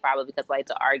DA, probably because I like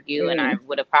to argue, and I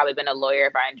would have probably been a lawyer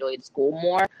if I enjoyed school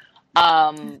more.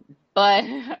 But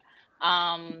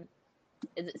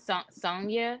is it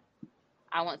Sonia?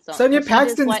 I want Sonia. Sonia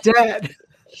Paxton's dead.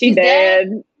 She's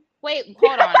dead. Wait,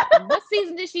 hold on. What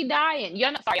season did she die in?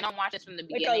 You're not sorry. I don't watch this from the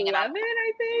beginning. Like 11,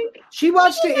 I think. She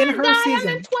watched it in her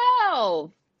season. In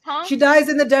 12. Huh? She dies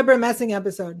in the Deborah Messing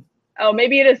episode. Oh,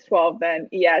 maybe it is 12 then.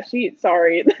 Yeah,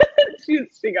 sorry.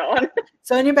 she gone.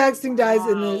 Sonia Paxton dies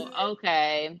in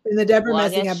the Deborah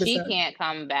Messing episode. She can't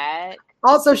come back.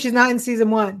 Also, she's not in season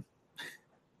 1.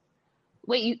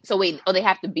 Wait, they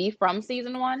have to be from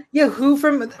season 1? Yeah, who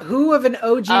of an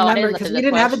OG member? Because we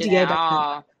didn't have a DA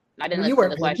back then. I didn't listen to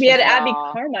the question. We had Abby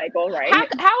Carmichael, right?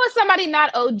 How is somebody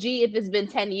not OG if it's been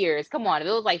 10 years? Come on, if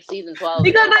it was like season 12.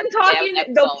 Because I'm talking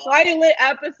the pilot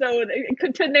episode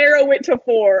to narrow it to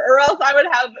 4, or else I would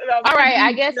have. All right,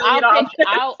 I guess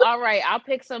I'll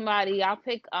pick somebody. I'll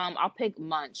pick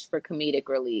Munch for comedic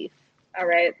relief. All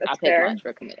right, that's I'll fair. pick Munch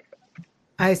for comedic relief.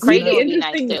 I see. Craig would be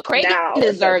nice too. Craig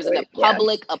deserves a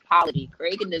public apology.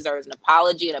 Craig deserves an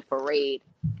apology and a parade.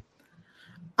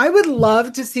 I would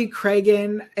love to see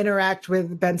Cragen interact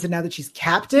with Benson now that she's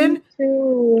captain.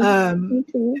 Me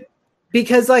too.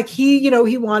 Because like he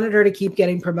wanted her to keep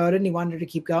getting promoted and he wanted her to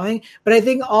keep going. But I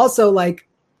think also like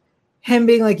him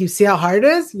being like, you see how hard it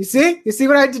is? You see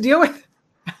what I had to deal with?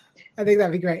 I think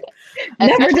that'd be great.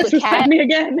 Never disrespect me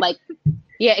again. Like,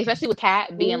 yeah, especially with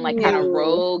Kat being like kind of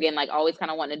rogue and like always kind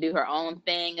of wanting to do her own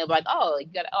thing of like,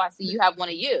 I see you have one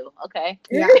of you. Okay.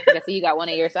 Yeah. I see you got one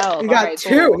of yourself. You got two.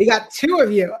 Cool. You got 2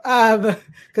 of you.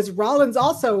 Because Rollins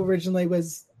also originally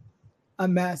was a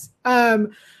mess.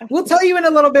 We'll tell you in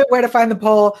a little bit where to find the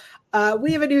poll.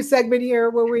 We have a new segment here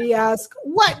where we ask,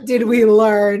 what did we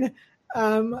learn?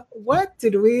 What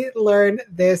did we learn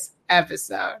this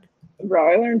episode?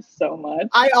 Bro, I learned so much.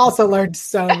 I also learned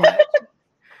so much.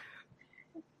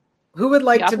 Who would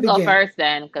like to begin? Go first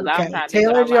then, because I'm not.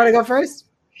 Taylor, do you want to go first?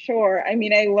 Sure. I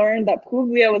mean, I learned that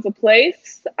Puglia was a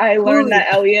place. I learned that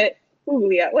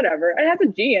Puglia, whatever. It has a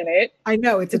G in it. I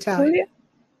know it's Italian. Puglia.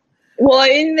 Well,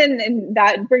 and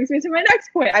that brings me to my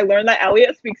next point. I learned that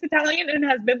Elliot speaks Italian and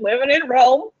has been living in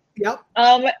Rome. Yep.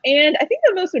 And I think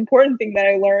the most important thing that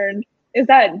I learned is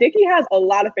that Dickie has a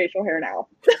lot of facial hair now.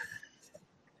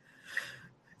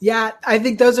 Yeah, I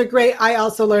think those are great. I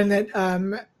also learned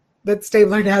that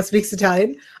Stabler now speaks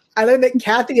Italian. I learned that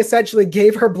Kathy essentially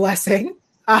gave her blessing.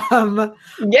 Yeah.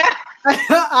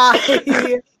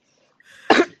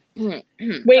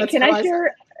 Wait, can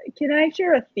I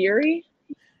share a theory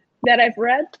that I've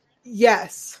read?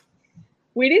 Yes.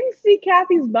 We didn't see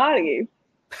Kathy's body.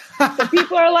 So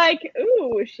people are like,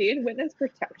 ooh, is she in witness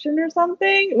protection or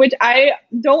something? Which I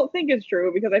don't think is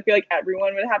true because I feel like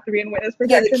everyone would have to be in witness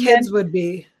protection. Yeah, the kids would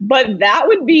be. But that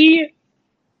would be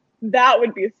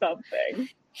something.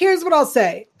 Here's what I'll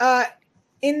say.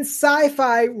 In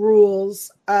sci-fi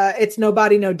rules, it's no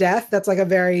body, no death. That's like a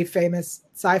very famous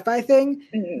sci-fi thing.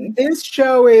 Mm-hmm. This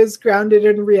show is grounded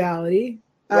in reality.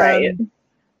 Right.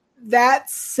 That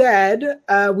said,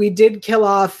 we did kill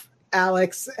off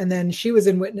Alex, and then she was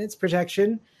in witness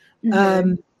protection.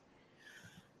 Mm-hmm.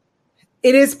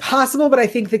 It is possible, but I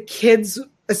think the kids,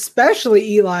 especially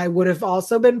Eli, would have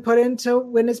also been put into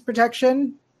witness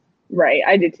protection. Right,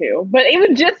 I did too. But it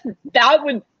would just that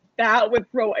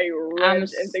would throw a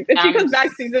wrench in things. If she comes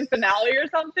back season finale or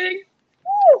something.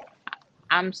 Woo!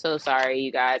 I'm so sorry,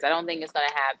 you guys. I don't think it's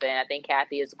gonna happen. I think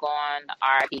Kathy is gone.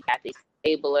 R.I.P. Kathy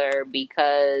Stabler,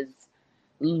 because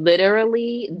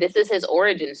literally this is his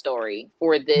origin story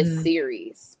for this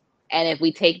series. And if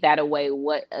we take that away,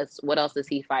 what else is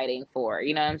he fighting for?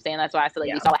 You know what I'm saying? That's why I said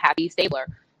we saw a happy Stabler.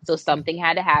 So something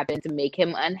had to happen to make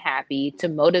him unhappy, to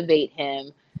motivate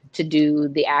him to do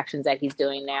the actions that he's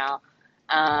doing now.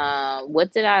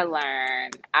 What did I learn?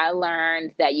 I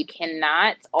learned that you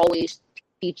cannot always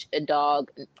teach an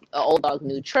old dog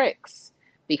new tricks,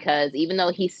 because even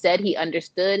though he said he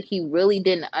understood, he really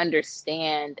didn't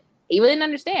understand. He really didn't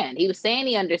understand. He was saying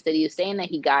he understood. He was saying that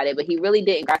he got it, but he really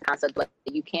didn't got the concept like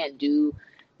you can't do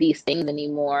these things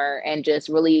anymore, and just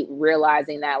really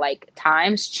realizing that like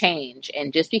times change,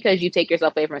 and just because you take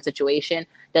yourself away from a situation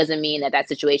doesn't mean that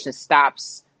situation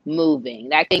stops moving.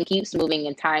 That thing keeps moving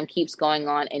and time keeps going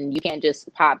on, and you can't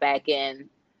just pop back in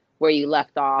where you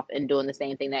left off and doing the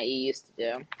same thing that you used to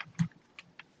do.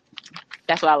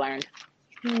 That's what I learned.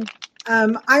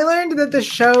 I learned that the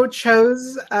show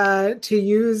chose to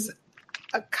use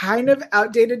a kind of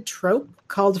outdated trope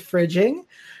called fridging.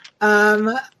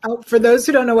 For those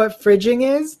who don't know what fridging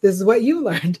is, this is what you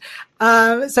learned.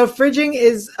 So fridging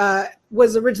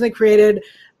was originally created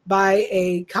by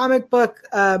a comic book,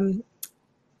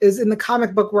 is in the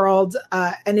comic book world,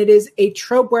 and it is a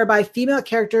trope whereby female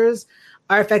characters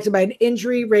are affected by an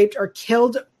injury, raped, or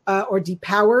killed, or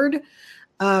depowered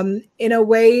in a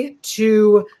way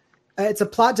to, it's a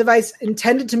plot device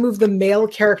intended to move the male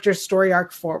character's story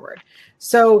arc forward.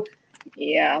 So,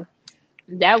 yeah.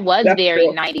 That was That's very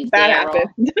cool. 90s. That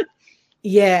happened.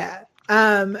 Yeah.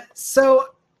 So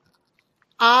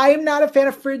I'm not a fan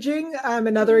of fridging.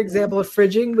 Another example of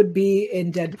fridging would be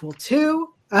in Deadpool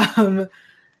 2.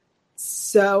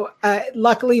 So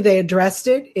luckily they addressed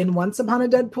it in Once Upon a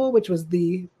Deadpool, which was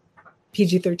the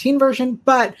PG-13 version.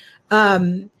 But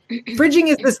fridging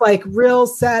is this like real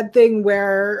sad thing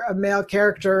where a male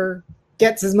character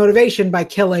gets his motivation by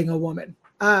killing a woman.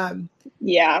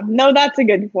 Yeah, no, that's a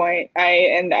good point.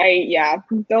 I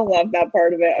don't love that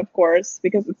part of it, of course,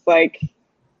 because it's like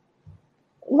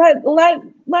let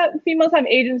females have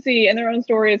agency in their own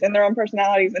stories and their own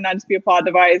personalities, and not just be a plot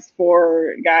device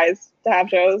for guys to have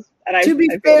shows. And to be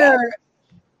fair,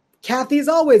 Kathy's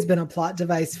always been a plot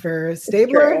device for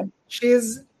Stabler.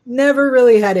 She's never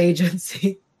really had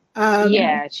agency.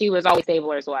 Yeah, she was always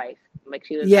Stabler's wife. Like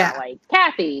she was not like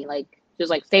Kathy. Like she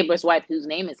was like Stabler's wife, whose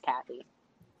name is Kathy.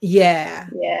 Yeah.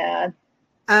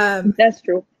 That's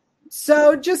true.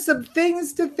 So just some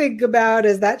things to think about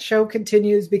as that show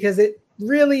continues, because it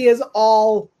really is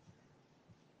all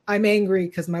I'm angry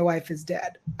because my wife is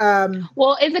dead.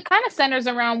 Well, it kind of centers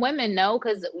around women, no?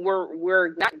 Because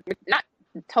we're not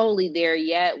totally there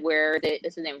yet. Where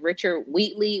this is named Richard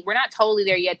Wheatley. We're not totally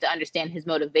there yet to understand his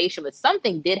motivation, but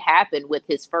something did happen with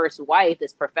his first wife,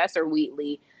 this Professor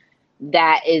Wheatley,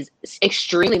 that is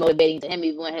extremely motivating to him,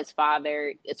 even when his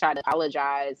father tried to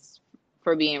apologize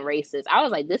for being racist. I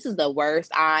was like, this is the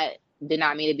worst. I did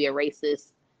not mean to be a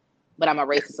racist, but I'm a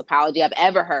racist apology I've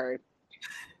ever heard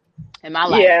in my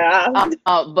life. Yeah.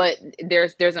 But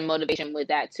there's a motivation with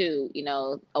that too. You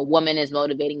know, a woman is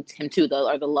motivating him too, the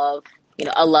love,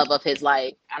 a love of his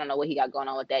life. I don't know what he got going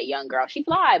on with that young girl. She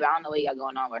fly, but I don't know what he got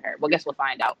going on with her. Well, I guess we'll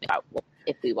find out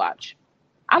if we watch.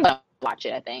 I'm gonna watch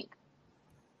it, I think.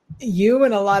 You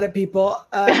and a lot of people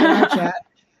in our chat.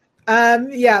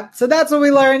 So that's what we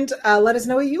learned. Let us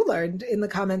know what you learned in the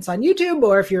comments on YouTube,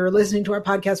 or if you're listening to our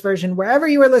podcast version, wherever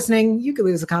you are listening, you can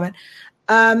leave us a comment.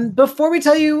 Before we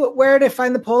tell you where to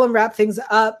find the poll and wrap things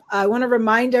up, I want to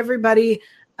remind everybody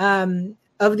of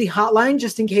the hotline,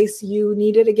 just in case you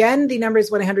need it again. The number is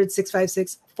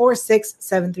 1-800-656-4673,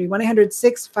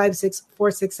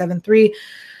 1-800-656-4673.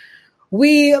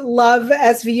 We love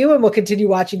SVU, and we'll continue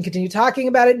talking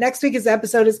about it. Next week's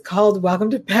episode is called Welcome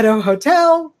to Pedo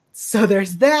Hotel. So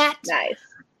there's that. Nice.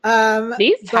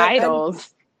 These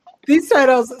titles,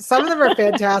 some of them are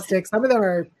fantastic. Some of them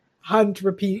are hunt,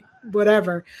 repeat,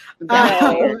 whatever.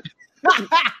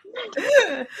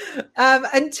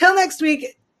 Until next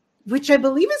week, which I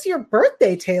believe is your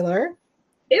birthday, Taylor.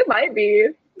 It might be.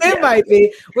 It might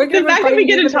be. The fact that we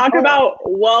get to talk about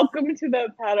Welcome to the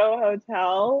Pedo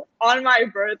Hotel on my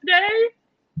birthday.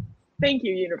 Thank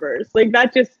you, universe. Like,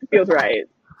 that just feels right.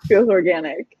 Feels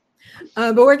organic.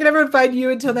 But where can everyone find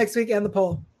you until next week and the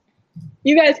poll?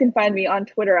 You guys can find me on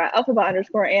Twitter at alphabet_,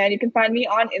 and you can find me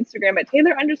on Instagram at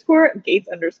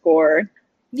Taylor_Gates_.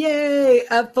 Yay.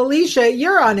 Felicia,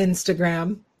 you're on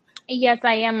Instagram. Yes,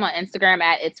 I am on Instagram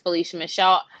at It's Felicia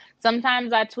Michelle.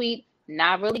 Sometimes I tweet.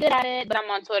 Not really good at it, but I'm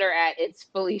on Twitter at It's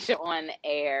Felicia on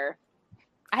Air.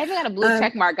 I even got a blue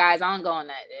check mark, guys. I don't go on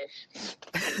that dish.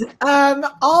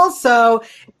 Also,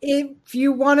 if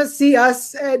you want to see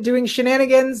us doing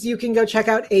shenanigans, you can go check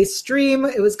out a stream.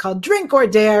 It was called Drink or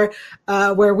Dare,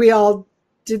 where we all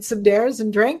did some dares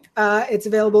and drank. It's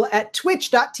available at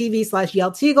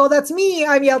twitch.tv/YelTeagle. That's me.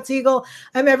 I'm YelTeagle.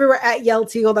 I'm everywhere at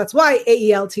YelTeagle. That's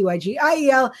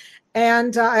YAELTYGIEL.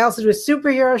 And I also do a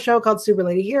superhero show called Super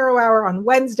Lady Hero Hour on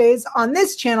Wednesdays on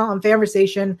this channel on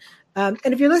Conversation. And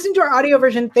if you're listening to our audio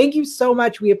version, thank you so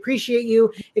much. We appreciate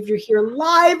you. If you're here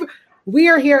live, we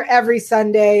are here every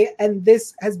Sunday, and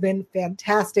this has been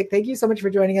fantastic. Thank you so much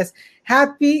for joining us.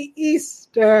 Happy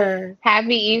Easter.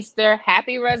 Happy Easter.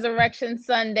 Happy Resurrection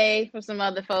Sunday for some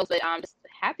other folks. But just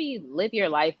happy Live Your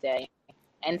Life Day.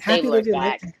 And Happy Stabler's Live Your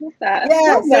back. Life Day.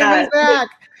 Yeah, Stabler's back.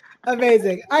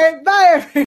 Amazing. All right, bye, everyone.